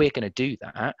level. And if we're going to do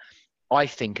that, I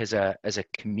think as a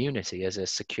community, as a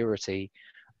security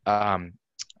kind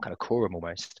of quorum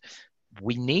almost,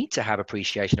 we need to have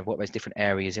appreciation of what those different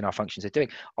areas in our functions are doing.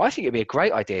 I think it'd be a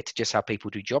great idea to just have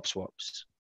people do job swaps.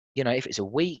 You know, if it's a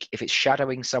week, if it's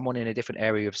shadowing someone in a different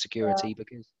area of security,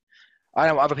 because I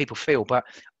know what other people feel, but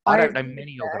I don't know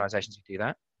many organizations who do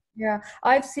that. Yeah,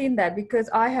 I've seen that because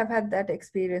I have had that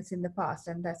experience in the past,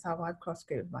 and that's how I've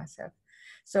cross-skilled myself.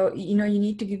 So, you know, you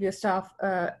need to give your staff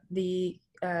the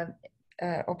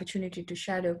opportunity to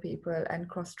shadow people and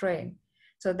cross-train,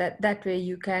 so that way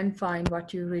you can find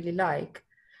what you really like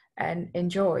and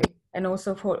enjoy, and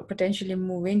also for potentially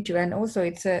move into. And also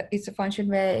it's a function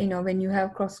where, you know, when you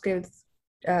have cross-skilled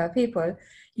people,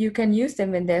 you can use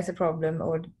them when there's a problem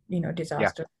or, you know,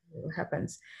 disaster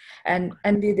happens. And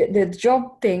the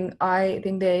job thing, I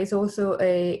think there is also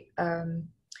a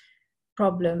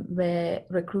problem where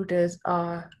recruiters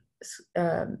are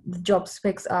the job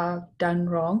specs are done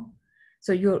wrong.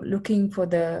 So you're looking for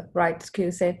the right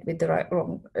skill set with the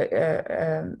wrong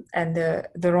and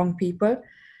the wrong people.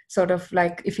 Sort of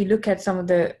like if you look at some of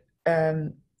the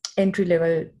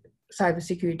entry-level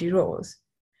cybersecurity roles,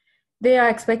 they are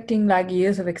expecting like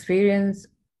years of experience.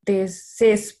 There's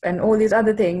CISP and all these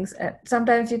other things.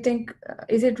 Sometimes you think,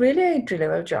 is it really an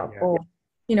entry-level job? Yeah. Or,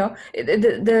 you know,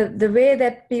 the way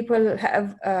that people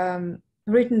have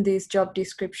written these job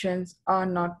descriptions are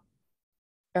not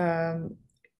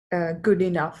good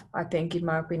enough, I think, in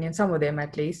my opinion, some of them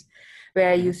at least,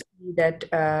 where you see that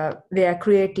they are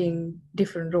creating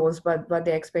different roles, but what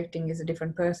they're expecting is a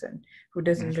different person who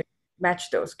doesn't really match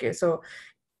those skills. So,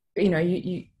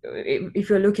 you if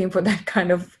you're looking for that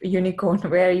kind of unicorn,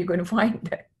 where are you going to find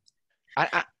that?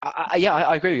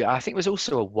 I agree with you. I think there's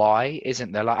also a why,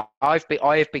 isn't there? Like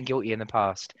I have been guilty in the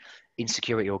past in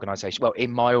security organization, well,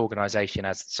 in my organization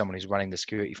as someone who's running the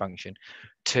security function,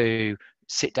 to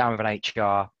sit down with an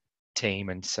HR team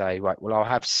and say, right, well, I'll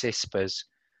have CISP as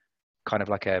kind of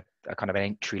like a kind of an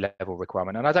entry level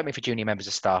requirement. And I don't mean for junior members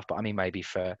of staff, but I mean maybe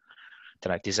for, I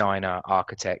don't know, designer,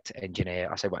 architect, engineer.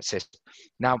 I say, right, CISP.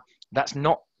 Now, that's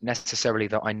not necessarily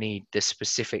that I need the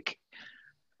specific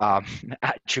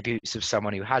attributes of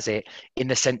someone who has it, in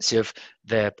the sense of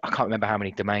I can't remember how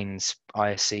many domains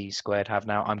ISC squared have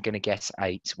now. I'm going to guess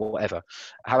 8, whatever.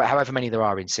 However many there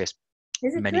are in CISP.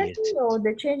 Is it 20 or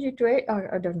they change it to 8?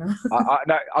 I don't know.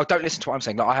 No, don't listen to what I'm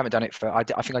saying. Like, I haven't done it I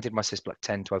think I did my CISP like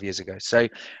 10, 12 years ago. So,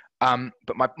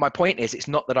 but my point is, it's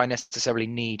not that I necessarily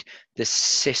need the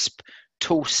CISP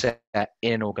tool set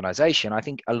in an organization. I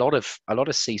think a lot of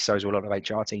CISOs or a lot of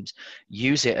HR teams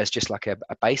use it as just like a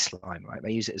baseline, right?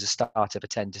 They use it as a starter for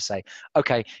 10 to say,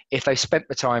 okay, if they spent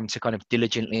the time to kind of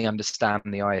diligently understand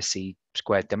the ISC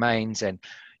squared domains, and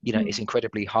it's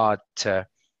incredibly hard to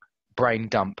brain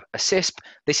dump a CISP.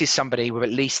 This is somebody with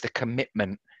at least the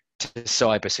commitment to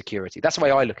cybersecurity. That's the way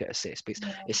I look at a CISP.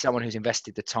 It's someone who's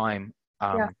invested the time.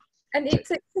 And it's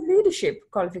a leadership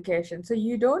qualification. So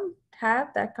you don't have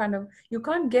that kind of, you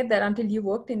can't get that until you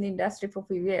worked in the industry for a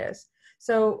few years.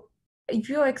 So if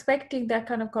you're expecting that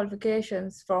kind of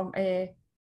qualifications from a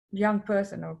young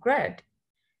person or grad,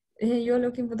 you're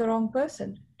looking for the wrong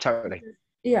person. Totally.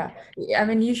 Yeah. I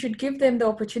mean, you should give them the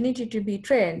opportunity to be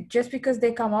trained. Just because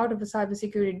they come out of a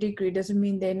cybersecurity degree doesn't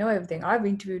mean they know everything. I've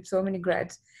interviewed so many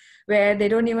grads where they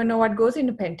don't even know what goes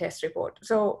into pen test report.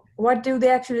 So what do they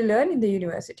actually learn in the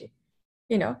university?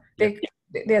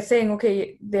 They're saying,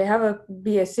 okay, they have a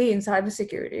BSc in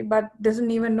cybersecurity, but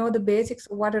doesn't even know the basics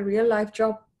of what a real life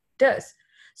job does.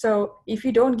 So if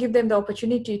you don't give them the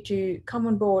opportunity to come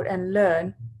on board and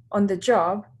learn on the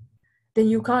job, then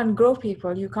you can't grow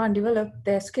people, you can't develop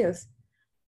their skills.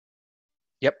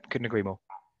 Yep, couldn't agree more.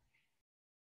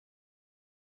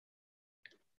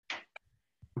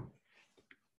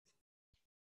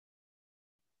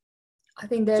 I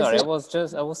think there's. Sorry,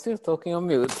 I was still talking on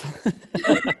mute.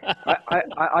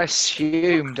 I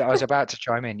assumed I was about to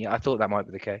chime in. Yeah, I thought that might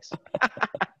be the case.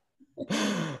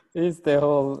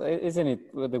 Isn't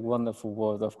it the wonderful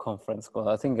world of conference call?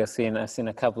 I think I've seen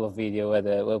a couple of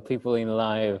videos where people in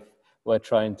live were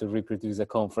trying to reproduce a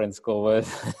conference call where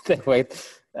they were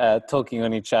talking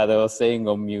on each other or saying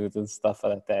on mute and stuff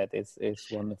like that.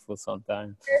 It's wonderful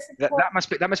sometimes. That must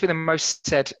be the most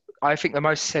said. I think the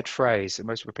most said phrase, the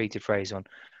most repeated phrase on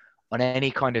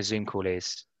any kind of Zoom call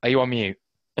is, "Are you on mute?"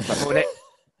 Like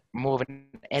more than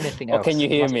anything else. Or can you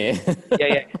hear me?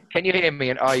 Yeah. Can you hear me?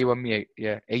 And are you on mute?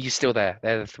 Yeah. Are you still there?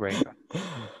 They're the 3.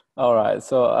 All right.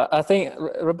 So I think,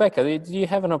 Rebecca, do you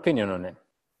have an opinion on it?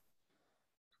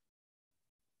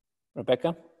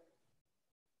 Rebecca?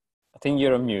 I think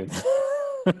you're on mute.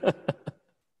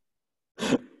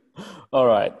 All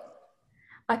right.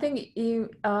 I think you,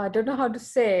 I don't know how to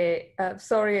say,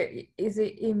 sorry, is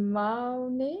it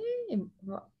Imane?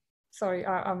 Sorry,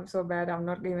 I'm so bad. I'm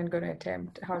not even going to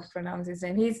attempt how to pronounce his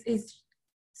name. He's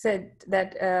said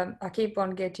that I keep on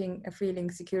getting a feeling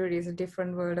security is a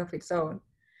different world of its own.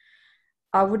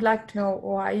 I would like to know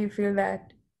why you feel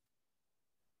that.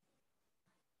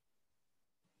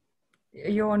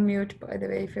 You're on mute, by the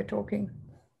way, if you're talking.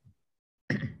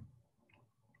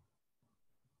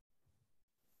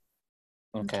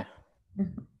 Okay.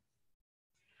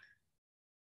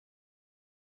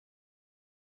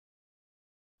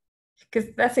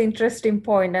 Because that's an interesting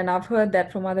point, and I've heard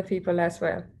that from other people as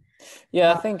well.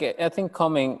 Yeah, I think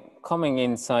coming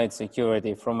inside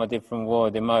security from a different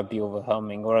world, it might be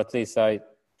overwhelming, or at least I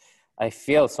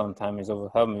feel sometimes it's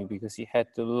overwhelming because you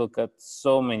had to look at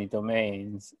so many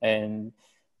domains. And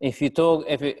if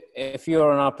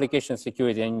you're on application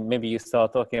security and maybe you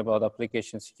start talking about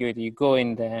application security, you go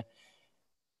in there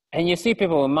and you see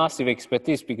people with massive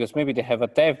expertise because maybe they have a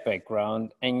dev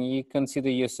background, and you consider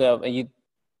yourself and you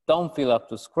don't feel up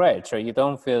to scratch, or you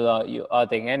don't feel like you're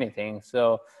adding anything.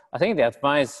 So I think the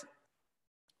advice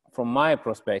from my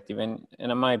perspective, and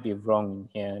I might be wrong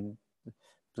here, and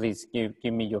please give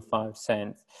me your 5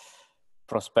 cents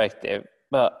perspective,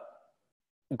 but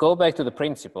go back to the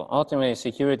principle. Ultimately,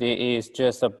 security is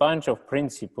just a bunch of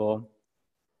principles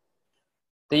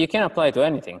that you can apply to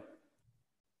anything.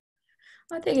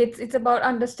 I think it's about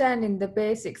understanding the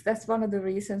basics. That's one of the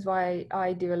reasons why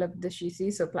I developed the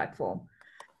CISO platform.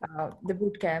 The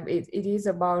bootcamp, it is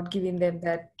about giving them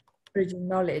that bridging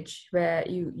knowledge where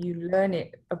you learn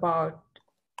it about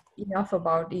enough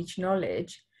about each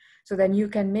knowledge, so then you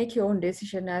can make your own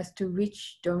decision as to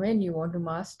which domain you want to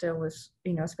master was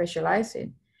specialize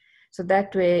in. So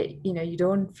that way you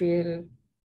don't feel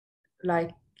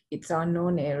like it's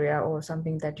unknown area or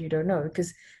something that you don't know,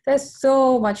 because there's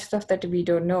so much stuff that we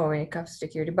don't know when it comes to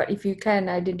security. But if you can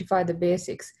identify the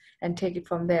basics and take it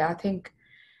from there, I think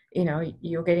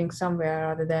you're getting somewhere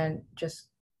rather than just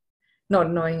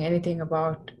not knowing anything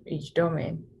about each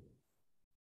domain.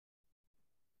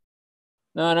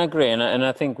 No, I agree, and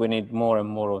I think we need more and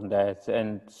more on that.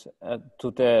 And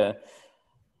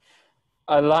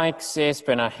I like CISP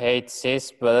and I hate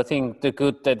CISP, but I think the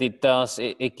good that it does,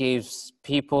 it gives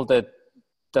people that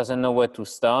doesn't know where to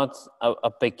start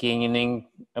a beginning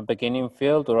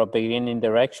field or a beginning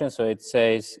direction. So it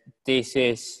says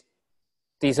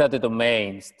these are the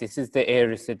domains, this is the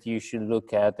areas that you should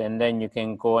look at, and then you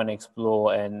can go and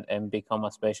explore and become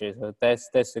a specialist. So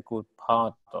that's a good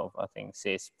part of, I think,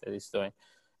 CISP that is doing.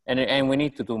 And we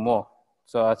need to do more.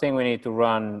 So I think we need to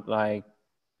run like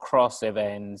cross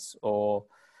events or,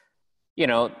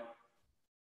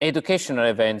 educational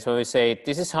events where we say,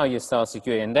 this is how you start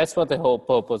security. And that's what the whole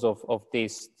purpose of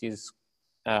this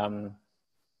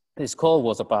call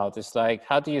was about. It's like,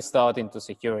 how do you start into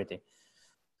security?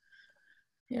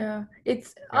 Yeah,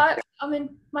 I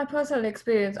mean, my personal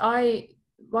experience,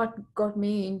 what got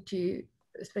me into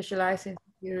specializing in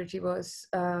security was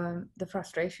the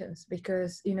frustrations,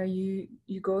 because you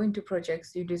go into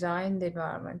projects, you design the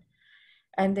environment,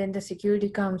 and then the security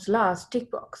comes last, tick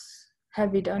box.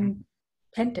 Have we done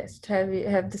pen test?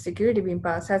 Have the security been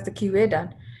passed? Has the QA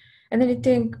done? And then you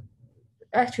think,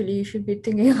 actually, you should be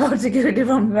thinking about security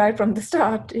right from the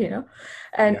start, and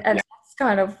that's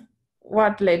kind of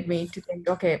what led me to think,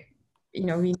 okay,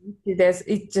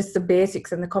 it's just the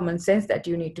basics and the common sense that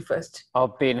you need to first.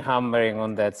 I've been hammering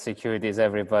on that security is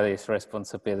everybody's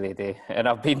responsibility, and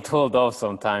I've been told off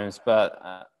sometimes, but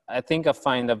I think I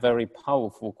find a very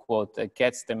powerful quote that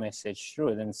gets the message through,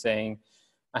 and saying,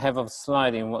 I have a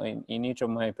slide in each of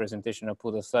my presentation, I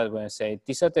put a slide where I say,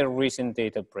 these are the recent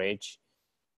data breach,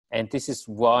 and this is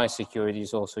why security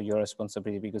is also your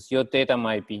responsibility, because your data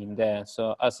might be in there.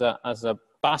 So as a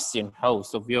bastion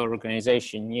host of your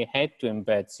organization, you had to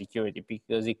embed security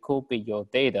because it could be your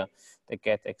data that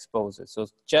get exposed. So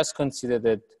just consider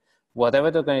that whatever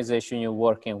the organization you're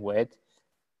working with,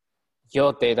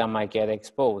 your data might get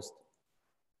exposed.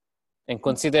 And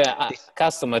consider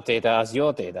customer data as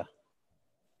your data.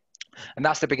 And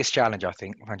that's the biggest challenge, I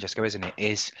think, Francesco, isn't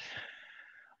it?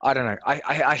 I don't know.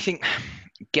 I think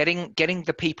getting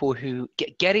the people who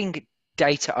getting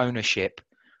data ownership,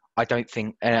 I don't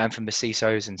think, and from the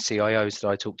CISOs and CIOs that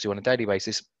I talk to on a daily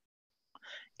basis,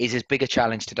 is as big a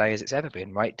challenge today as it's ever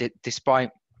been, right?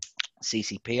 Despite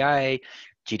CCPA,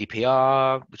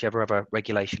 GDPR, whichever other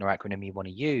regulation or acronym you want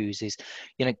to use, is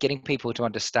getting people to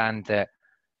understand that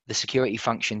the security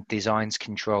function designs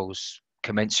controls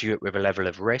commensurate with a level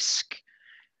of risk.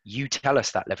 You tell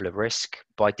us that level of risk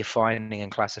by defining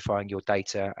and classifying your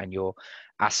data and your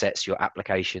assets, your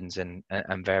applications, and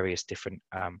various different,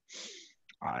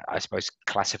 I suppose,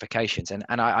 classifications.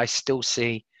 And I still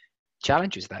see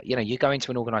challenges that, you go into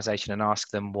an organization and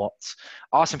ask them for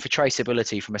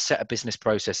traceability from a set of business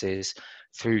processes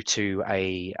through to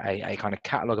a kind of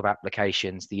catalog of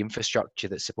applications, the infrastructure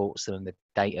that supports them, and the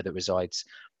data that resides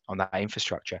on that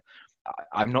infrastructure.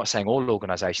 I'm not saying all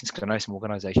organizations, because I know some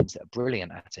organizations that are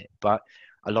brilliant at it, but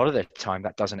a lot of the time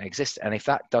that doesn't exist. And if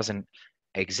that doesn't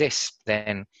exist,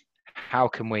 then how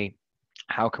can we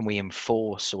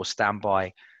enforce or stand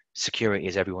by security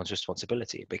as everyone's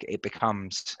responsibility? It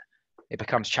becomes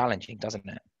challenging, doesn't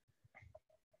it?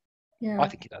 Yeah, I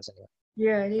think it does anyway.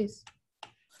 Yeah, it is.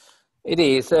 It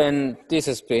is, and this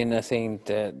has been, I think,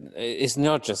 that it's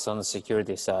not just on the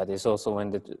security side. It's also when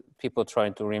the people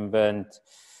trying to reinvent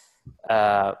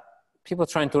an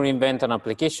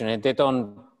application, and they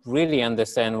don't really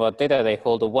understand what data they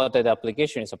hold or what that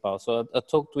application is about. So I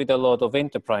talked with a lot of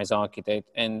enterprise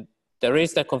architects, and there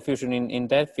is that confusion in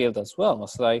that field as well.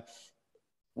 It's like,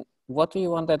 what do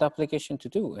you want that application to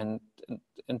do? And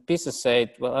pieces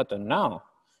said, well, I don't know.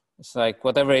 It's like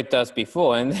whatever it does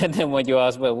before. And then when you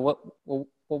ask, well, what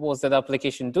was that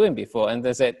application doing before? And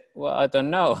they said, well, I don't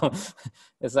know.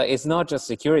 It's like, it's not just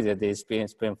security that is being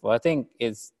spent for. I think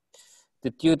it's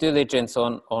the due diligence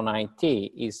on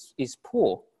IT is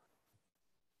poor.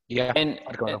 Yeah, and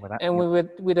I'd go along with that. And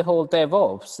with the whole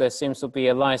DevOps, there seems to be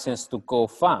a license to go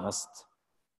fast.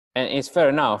 And it's fair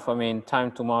enough. I mean,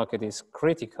 time to market is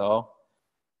critical,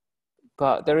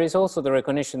 but there is also the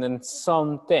recognition that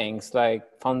some things like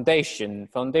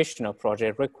foundational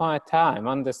project require time.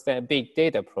 Understand big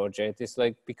data project. It's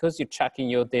like, because you're checking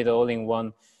your data all in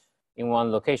one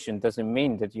location doesn't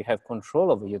mean that you have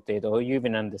control over your data or you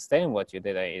even understand what your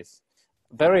data is.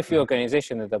 Very few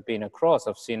organizations that have been across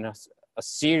have seen a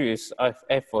serious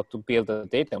effort to build a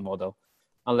data model,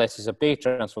 unless it's a big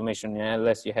transformation,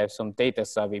 unless you have some data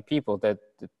savvy people that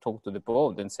talk to the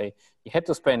board and say, you had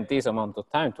to spend this amount of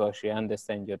time to actually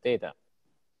understand your data.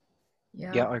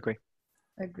 Yeah, I agree.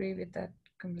 I agree with that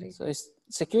completely. So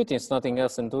security is nothing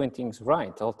else than doing things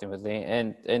right, ultimately.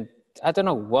 And I don't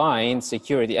know why in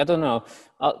security, I don't know.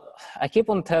 I keep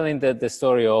on telling the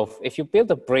story of, if you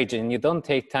build a bridge and you don't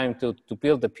take time to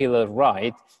build the pillar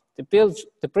right,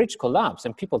 the bridge collapses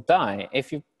and people die.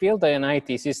 If you build an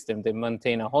IT system that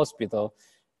maintain a hospital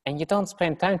and you don't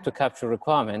spend time to capture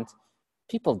requirements,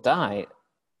 people die.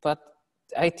 But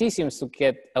IT seems to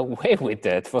get away with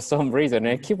that for some reason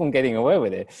and keep on getting away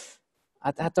with it.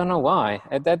 I don't know why.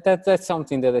 That's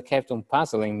something that kept on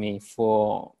puzzling me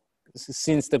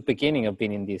since the beginning of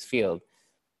being in this field.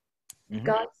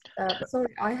 Guys,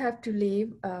 sorry, I have to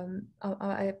leave.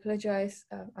 I apologize.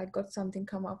 I got something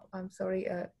come up. I'm sorry.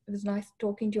 It was nice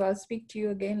talking to you. I'll speak to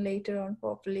you again later on,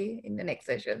 hopefully in the next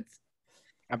sessions.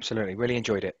 Absolutely. Really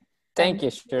enjoyed it. Thank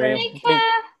you, Sherry. Take care.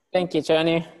 Thank you,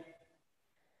 Johnny.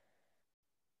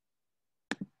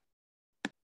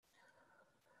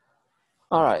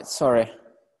 All right, sorry.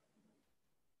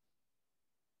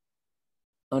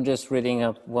 I'm just reading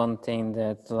up one thing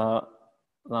that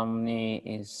Lamni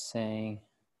is saying.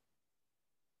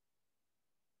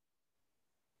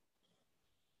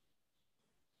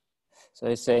 So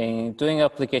it's saying doing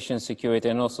application security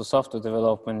and also software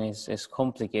development is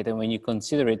complicated. When you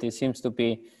consider it, it seems to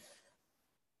be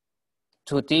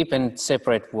too deep and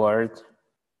separate word.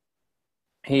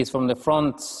 He's from the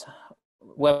front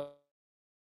web.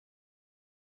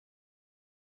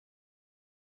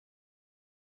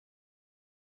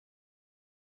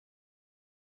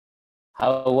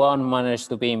 How one managed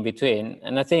to be in between.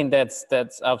 And I think that's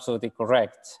absolutely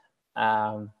correct.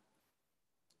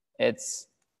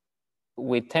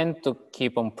 We tend to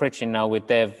keep on preaching now with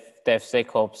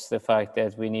DevSecOps, the fact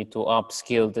that we need to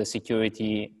upskill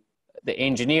the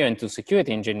engineer into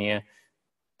security engineer,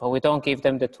 but we don't give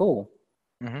them the tool.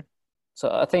 So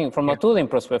I think from a tooling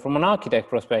perspective, from an architect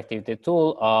perspective, the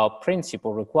tool are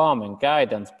principle, requirement,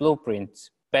 guidance, blueprints,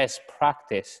 best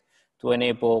practice to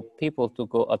enable people to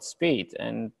go at speed.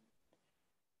 And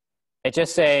it's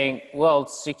just saying, well,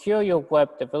 secure your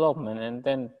web development, and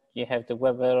then you have the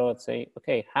web developer say,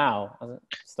 okay, how?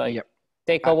 It's like,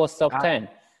 take our top 10,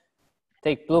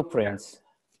 take blueprints,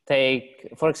 take,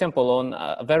 for example, on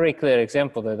a very clear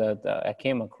example that I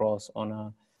came across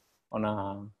on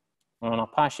an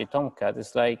Apache Tomcat.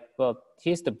 It's like, well,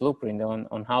 here's the blueprint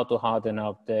on how to harden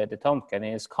up the Tomcat,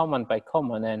 and it's command by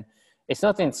command, and it's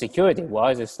nothing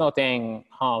security-wise, it's nothing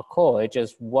hardcore, it's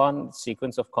just one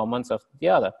sequence of commands after the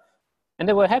other. And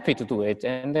they were happy to do it,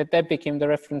 and that became the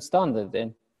reference standard,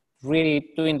 and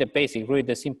really doing the basic, really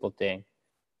the simple thing.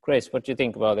 Chris, what do you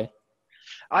think about it?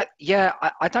 I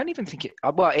don't even think it,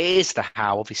 well, it is the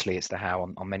how, obviously it's the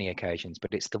how on many occasions,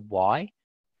 but it's the why.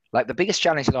 Like the biggest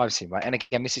challenge that I've seen, right? And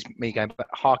again, this is me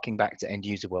harking back to end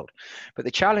user world, but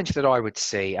the challenge that I would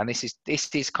see, and this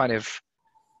is kind of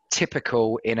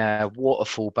typical in a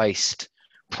waterfall based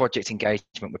project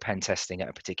engagement with pen testing at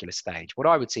a particular stage. What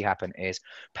I would see happen is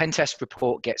pen test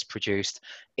report gets produced.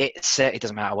 It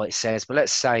doesn't matter what it says, but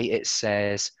let's say it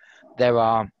says there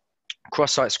are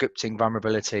cross-site scripting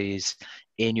vulnerabilities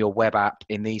in your web app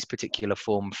in these particular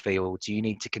form fields. You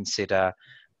need to consider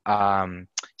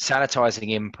sanitizing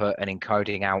input and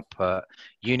encoding output.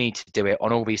 You need to do it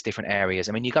on all these different areas.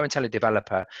 I mean, you go and tell a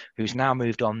developer who's now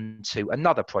moved on to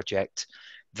another project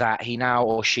that he now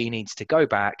or she needs to go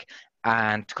back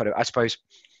and kind of, I suppose,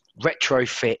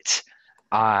 retrofit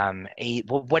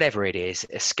whatever it is,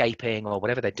 escaping or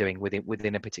whatever they're doing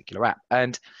within a particular app.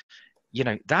 And you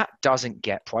know, that doesn't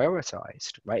get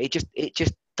prioritized, right? It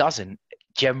just doesn't,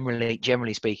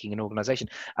 generally speaking, in an organization.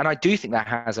 And I do think that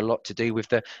has a lot to do with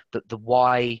the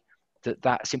why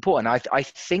that's important. I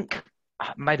think,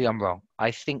 maybe I'm wrong,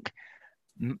 I think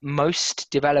most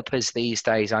developers these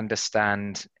days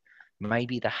understand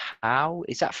maybe the how.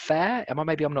 Is that fair?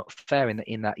 Maybe I'm not fair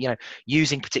in that, you know,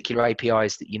 using particular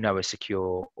APIs that you know are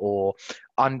secure, or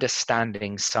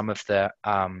understanding some of the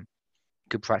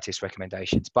good practice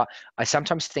recommendations. But I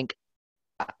sometimes think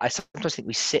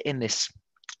we sit in this,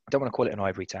 I don't want to call it an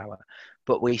ivory tower,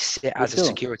 but we sit as a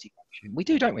security We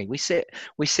do, don't we? We sit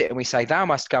and we say, thou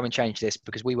must go and change this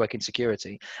because we work in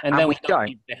security, and then we we don't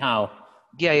give the how.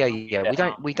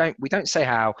 Yeah. We don't say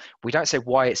how. We don't say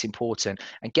why it's important.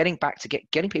 And getting back to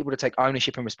getting people to take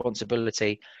ownership and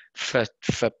responsibility for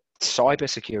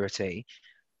cybersecurity.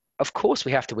 Of course,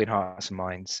 we have to win hearts and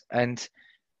minds, and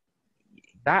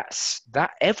that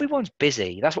everyone's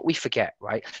busy. That's what we forget,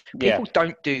 right? People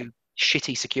don't do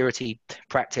shitty security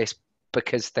practice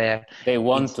because they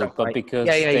want to, but because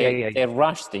they're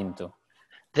rushed into.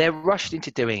 They're rushed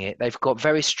into doing it. They've got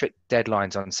very strict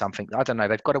deadlines on something. I don't know.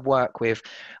 They've got to work with,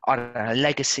 I don't know,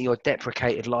 legacy or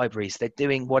deprecated libraries. They're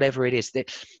doing whatever it is. I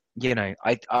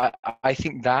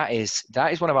think that is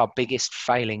one of our biggest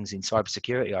failings in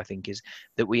cybersecurity. I think is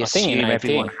that we assume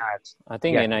everyone has. I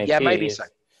think in IT, maybe so.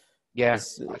 Yeah,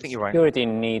 I think you're right. Security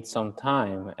needs some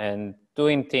time, and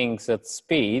doing things at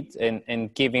speed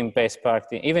and giving best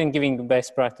practice, even giving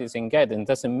best practice and guidance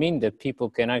doesn't mean that people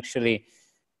can actually.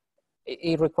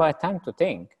 It requires time to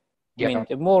think. I mean,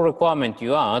 the more requirement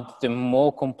you add, the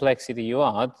more complexity you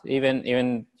add, even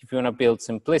if you want to build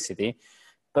simplicity.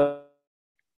 But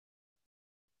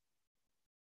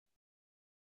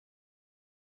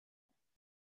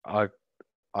I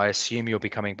assume you'll be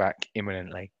coming back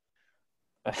imminently.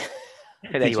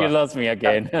 Did you lose me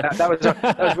again? That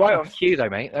was right on cue, though,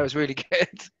 mate. That was really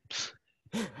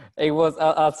good. It was.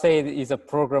 I'll say it's a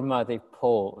programmatic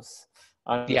pause.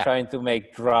 I'm trying to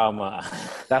make drama.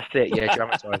 That's it. Yeah,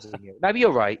 dramatizing it. Maybe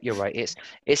you're right. You're right.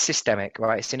 It's systemic,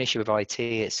 right? It's an issue of IT.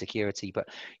 It's security, but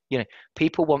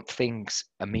people want things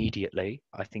immediately.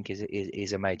 I think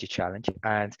is a major challenge.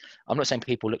 And I'm not saying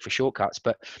people look for shortcuts,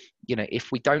 but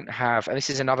if we don't have, and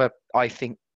this is another, I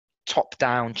think,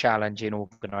 top-down challenge in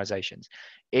organizations.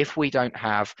 If we don't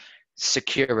have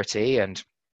security and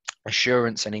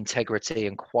assurance and integrity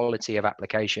and quality of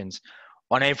applications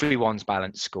on everyone's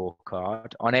balance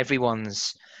scorecard, on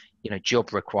everyone's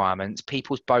job requirements,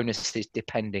 people's bonuses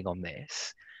depending on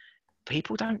this,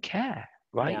 people don't care,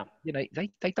 right?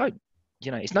 They don't.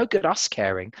 It's no good us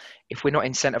caring if we're not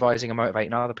incentivizing and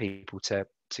motivating other people to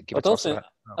give it. But also,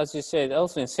 as you said,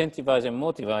 also incentivizing,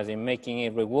 motivating, making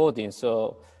it rewarding.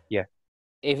 So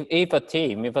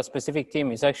if a specific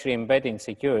team is actually embedding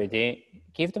security,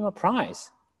 give them a prize,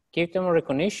 give them a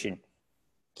recognition.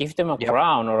 Give them a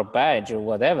crown or a badge or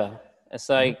whatever. It's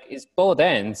like, it's both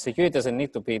ends. Security doesn't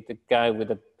need to be the guy with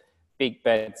a big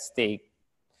bad stick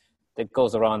that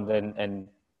goes around and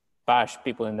bash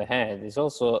people in the head. It's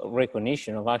also a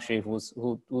recognition of actually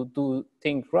who do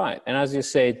things right. And as you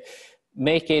said,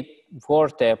 make it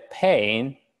worth their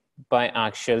pain by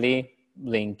actually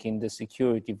linking the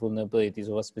security vulnerabilities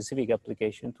of a specific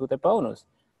application to the bonus.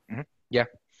 Mm-hmm. Yeah.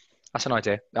 That's an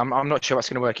idea. I'm not sure that's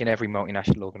going to work in every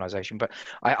multinational organization, but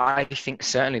I think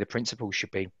certainly the principles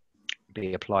should be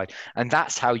applied. And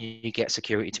that's how you get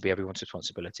security to be everyone's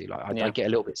responsibility. Like I get a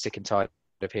little bit sick and tired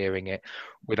of hearing it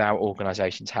without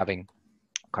organizations having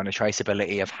kind of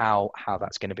traceability of how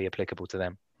that's going to be applicable to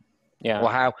them.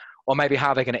 Yeah. Or maybe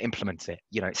how they're going to implement it.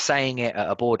 Saying it at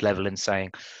a board level and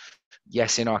saying,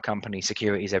 yes, in our company,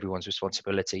 security is everyone's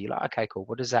responsibility. You're like, okay, cool.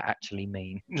 What does that actually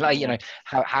mean?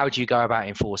 How do you go about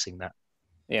enforcing that?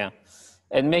 Yeah,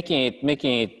 and making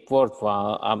it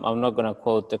worthwhile. I'm not going to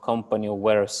quote the company or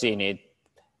where I've seen it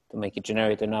to make it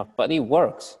generic enough, but it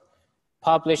works.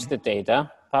 Publish the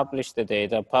data.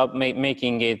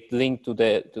 Making it linked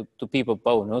to people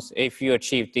bonus. If you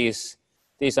achieve this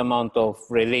amount of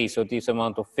release or this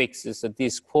amount of fixes at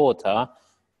this quarter,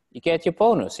 you get your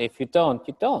bonus. If you don't,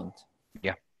 you don't.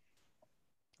 Yeah.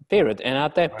 Period. And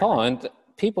at that point,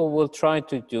 people will try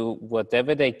to do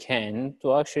whatever they can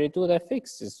to actually do their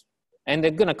fixes. And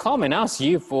they're going to come and ask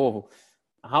you for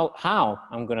how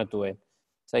I'm going to do it.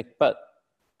 It's like, but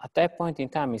at that point in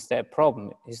time, it's their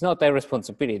problem. It's not their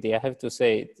responsibility. I have to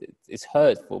say it's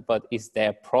hurtful, but it's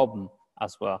their problem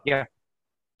as well. Yeah.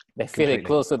 They feel it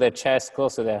close to their chest,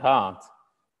 close to their heart.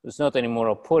 It's not anymore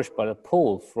a push, but a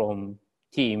pull from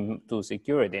team to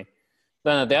security.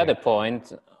 Then at the other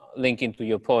point, linking to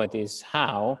your point, is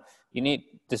how the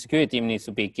security team needs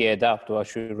to be geared up to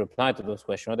actually reply to those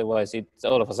questions. Otherwise,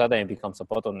 all of a sudden it becomes a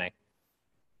bottleneck.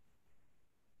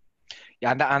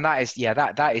 Yeah, and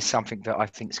that is something that I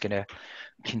think is going to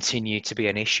continue to be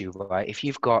an issue, right? If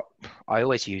you've got, I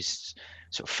always use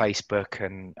sort of Facebook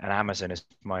and Amazon as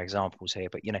my examples here,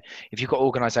 but if you've got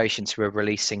organizations who are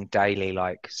releasing daily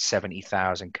like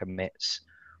 70,000 commits,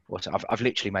 I've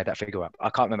literally made that figure up. I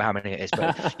can't remember how many it is,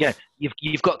 but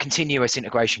you've got continuous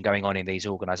integration going on in these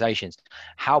organizations.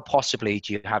 How possibly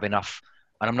do you have enough?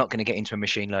 And I'm not going to get into a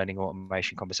machine learning or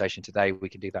automation conversation today. We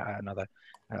can do that at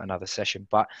another session.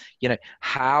 But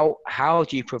how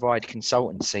do you provide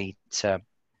consultancy to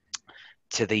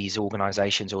to these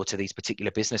organizations or to these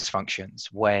particular business functions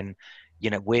when,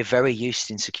 we're very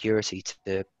used in security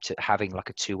to having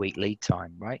like a 2-week lead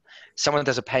time, right? Someone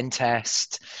does a pen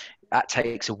test, that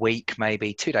takes a week,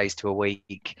 maybe 2 days to a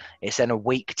week. It's then a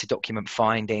week to document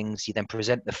findings. You then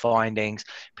present the findings.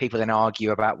 People then argue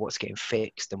about what's getting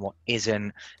fixed and what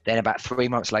isn't. Then about 3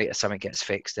 months later, something gets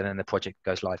fixed and then the project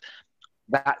goes live.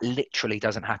 That literally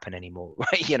doesn't happen anymore,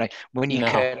 right?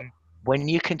 When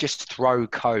you can just throw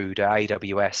code at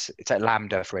AWS, it's at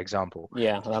Lambda, for example.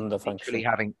 Yeah, Lambda function.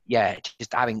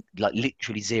 Just having like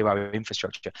literally zero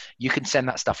infrastructure. You can send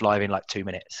that stuff live in like 2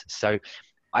 minutes. So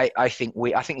I think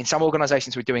in some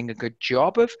organizations we're doing a good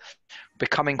job of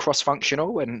becoming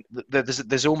cross-functional, and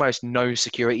there's almost no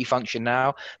security function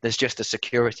now. There's just a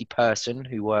security person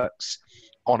who works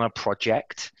on a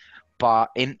project.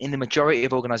 But in the majority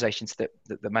of organizations that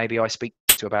maybe I speak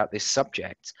to about this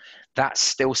subject, that's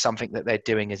still something that they're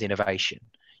doing as innovation.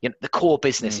 The core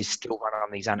business is still run on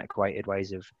these antiquated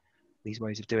ways of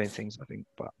doing things, I think.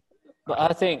 But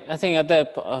I think at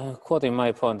that, quoting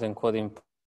my point and quoting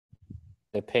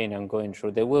the pain I'm going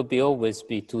through, there will always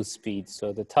be two speeds.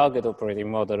 So the target operating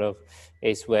model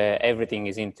is where everything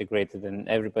is integrated and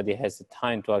everybody has the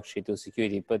time to actually do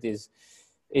security, but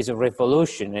is a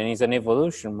revolution, and is an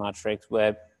evolution matrix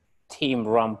where team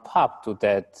ramp up to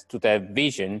that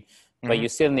vision, but you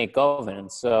still need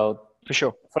governance. So for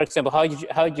sure, for example, how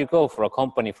did you go for a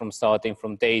company from starting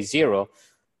from day zero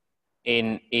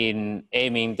in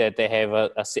aiming that they have a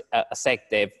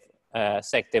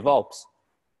SecDevOps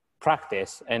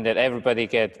practice, and that everybody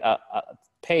get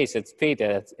pace at speed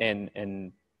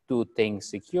and do things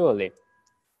securely?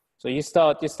 So you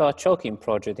start choking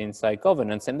project inside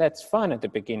governance, and that's fine at the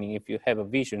beginning if you have a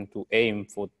vision to aim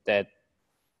for that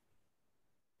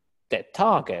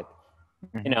target.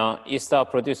 You start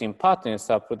producing patterns,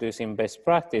 start producing best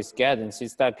practice guidance, you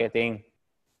start getting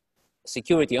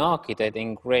security architect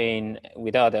ingrained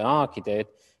with other architect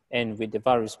and with the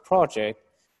various project.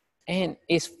 And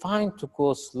it's fine to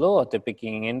go slow at the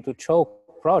beginning and to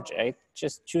choke project.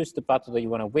 Just choose the battle that you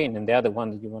want to win and the other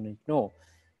one that you want to ignore.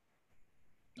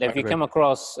 Have you come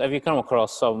across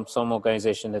some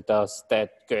organization that does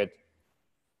that good?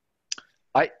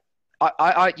 I've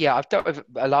dealt with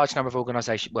a large number of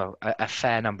organizations, a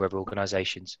fair number of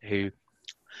organizations who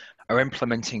are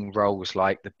implementing roles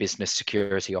like the business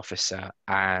security officer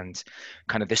and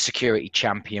kind of the security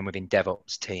champion within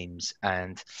DevOps teams,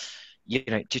 and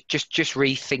just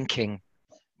rethinking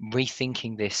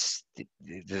this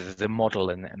the model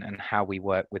and how we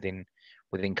work within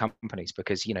companies,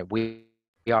 because we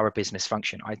are a business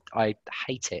function. I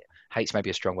hate it. Hate's maybe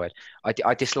a strong word.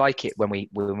 I dislike it when we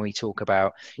talk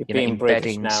about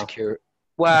embedding security.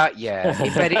 Well, yeah,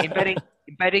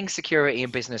 embedding security in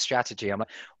business strategy. I'm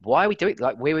like, why are we doing it?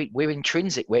 Like we're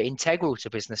intrinsic. We're integral to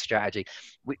business strategy.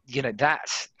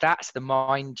 That's the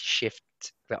mind shift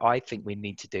that I think we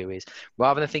need to do, is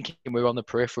rather than thinking we're on the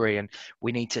periphery and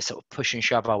we need to sort of push and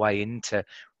shove our way into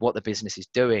what the business is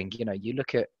doing. You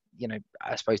look at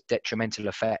I suppose detrimental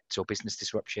effects or business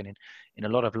disruption in a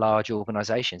lot of large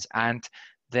organizations, and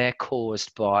they're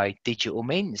caused by digital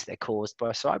means. They're caused by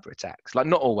cyber attacks. Like,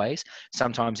 not always.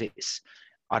 Sometimes it's,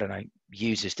 I don't know,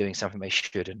 users doing something they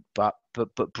shouldn't, but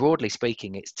broadly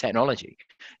speaking, it's technology.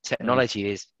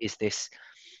 Technology is this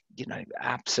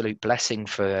absolute blessing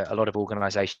for a lot of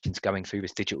organizations going through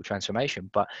this digital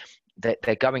transformation, but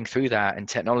they're going through that, and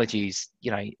technology's,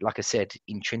 like I said,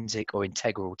 intrinsic or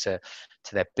integral to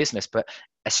their business. But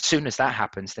as soon as that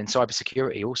happens, then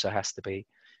cybersecurity also has to be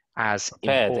as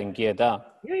prepared and geared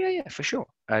up. Yeah, for sure.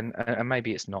 And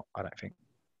maybe it's not, I don't think.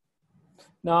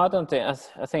 No, I don't think.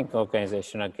 I think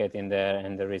organizations are getting there,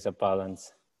 and there is a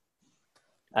balance.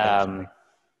 We're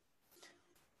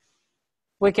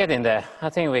getting there. I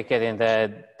think we're getting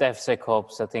there.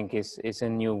 DevSecOps, I think, is a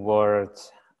new word.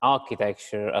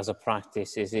 Architecture as a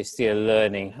practice is still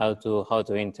learning how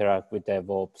to interact with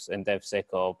DevOps and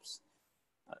DevSecOps.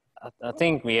 I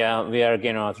think we are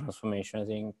getting our transformation. I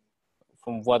think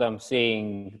from what I'm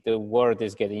seeing, the world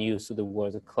is getting used to the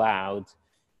word cloud,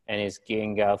 and is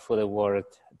gearing up for the word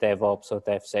DevOps or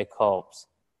DevSecOps.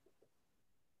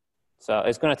 So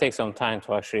it's going to take some time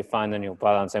to actually find a new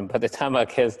balance. And by the time I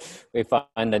guess we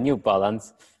find a new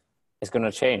balance, it's going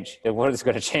to change. The world is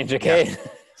going to change again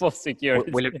for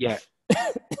security. We'll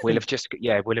have just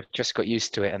got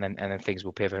used to it, and then things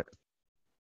will pivot.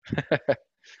 But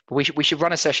we should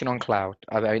run a session on cloud.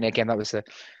 I mean, again, that was the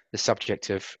subject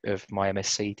of my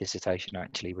MSc dissertation.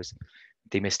 Actually, was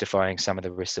demystifying some of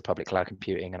the risks of public cloud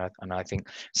computing, and I think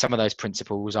some of those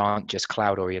principles aren't just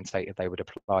cloud orientated. They would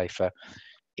apply for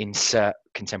insert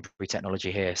contemporary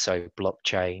technology here, so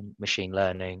blockchain, machine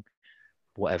learning,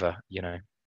 whatever, you know.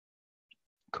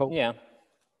 Cool. Yeah.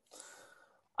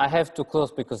 I have to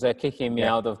close because they're kicking me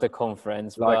out of the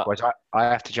conference. Likewise, I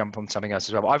have to jump on something else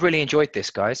as well. But I've really enjoyed this,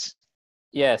 guys.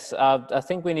 Yes, I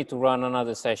think we need to run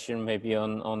another session maybe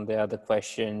on the other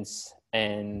questions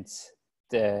and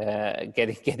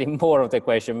getting more of the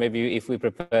question. Maybe if we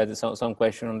prepare some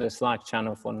question on the Slack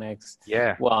channel for next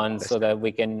one, so that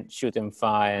we can shoot them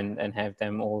fire and have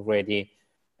them all ready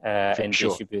and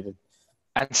distributed.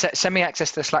 And send me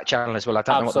access to the Slack channel as well. I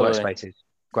don't know what the workspace is.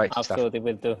 Great stuff. Absolutely,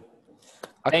 will do.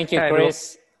 Okay, thank you,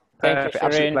 Chris. Thank you, Shireen.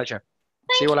 Absolute pleasure.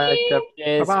 See you later.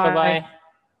 Cheers. Bye-bye. Bye-bye.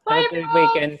 Bye, Have a good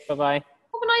weekend. Bye-bye. Have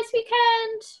a nice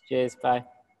weekend. Cheers. Bye.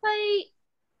 Bye.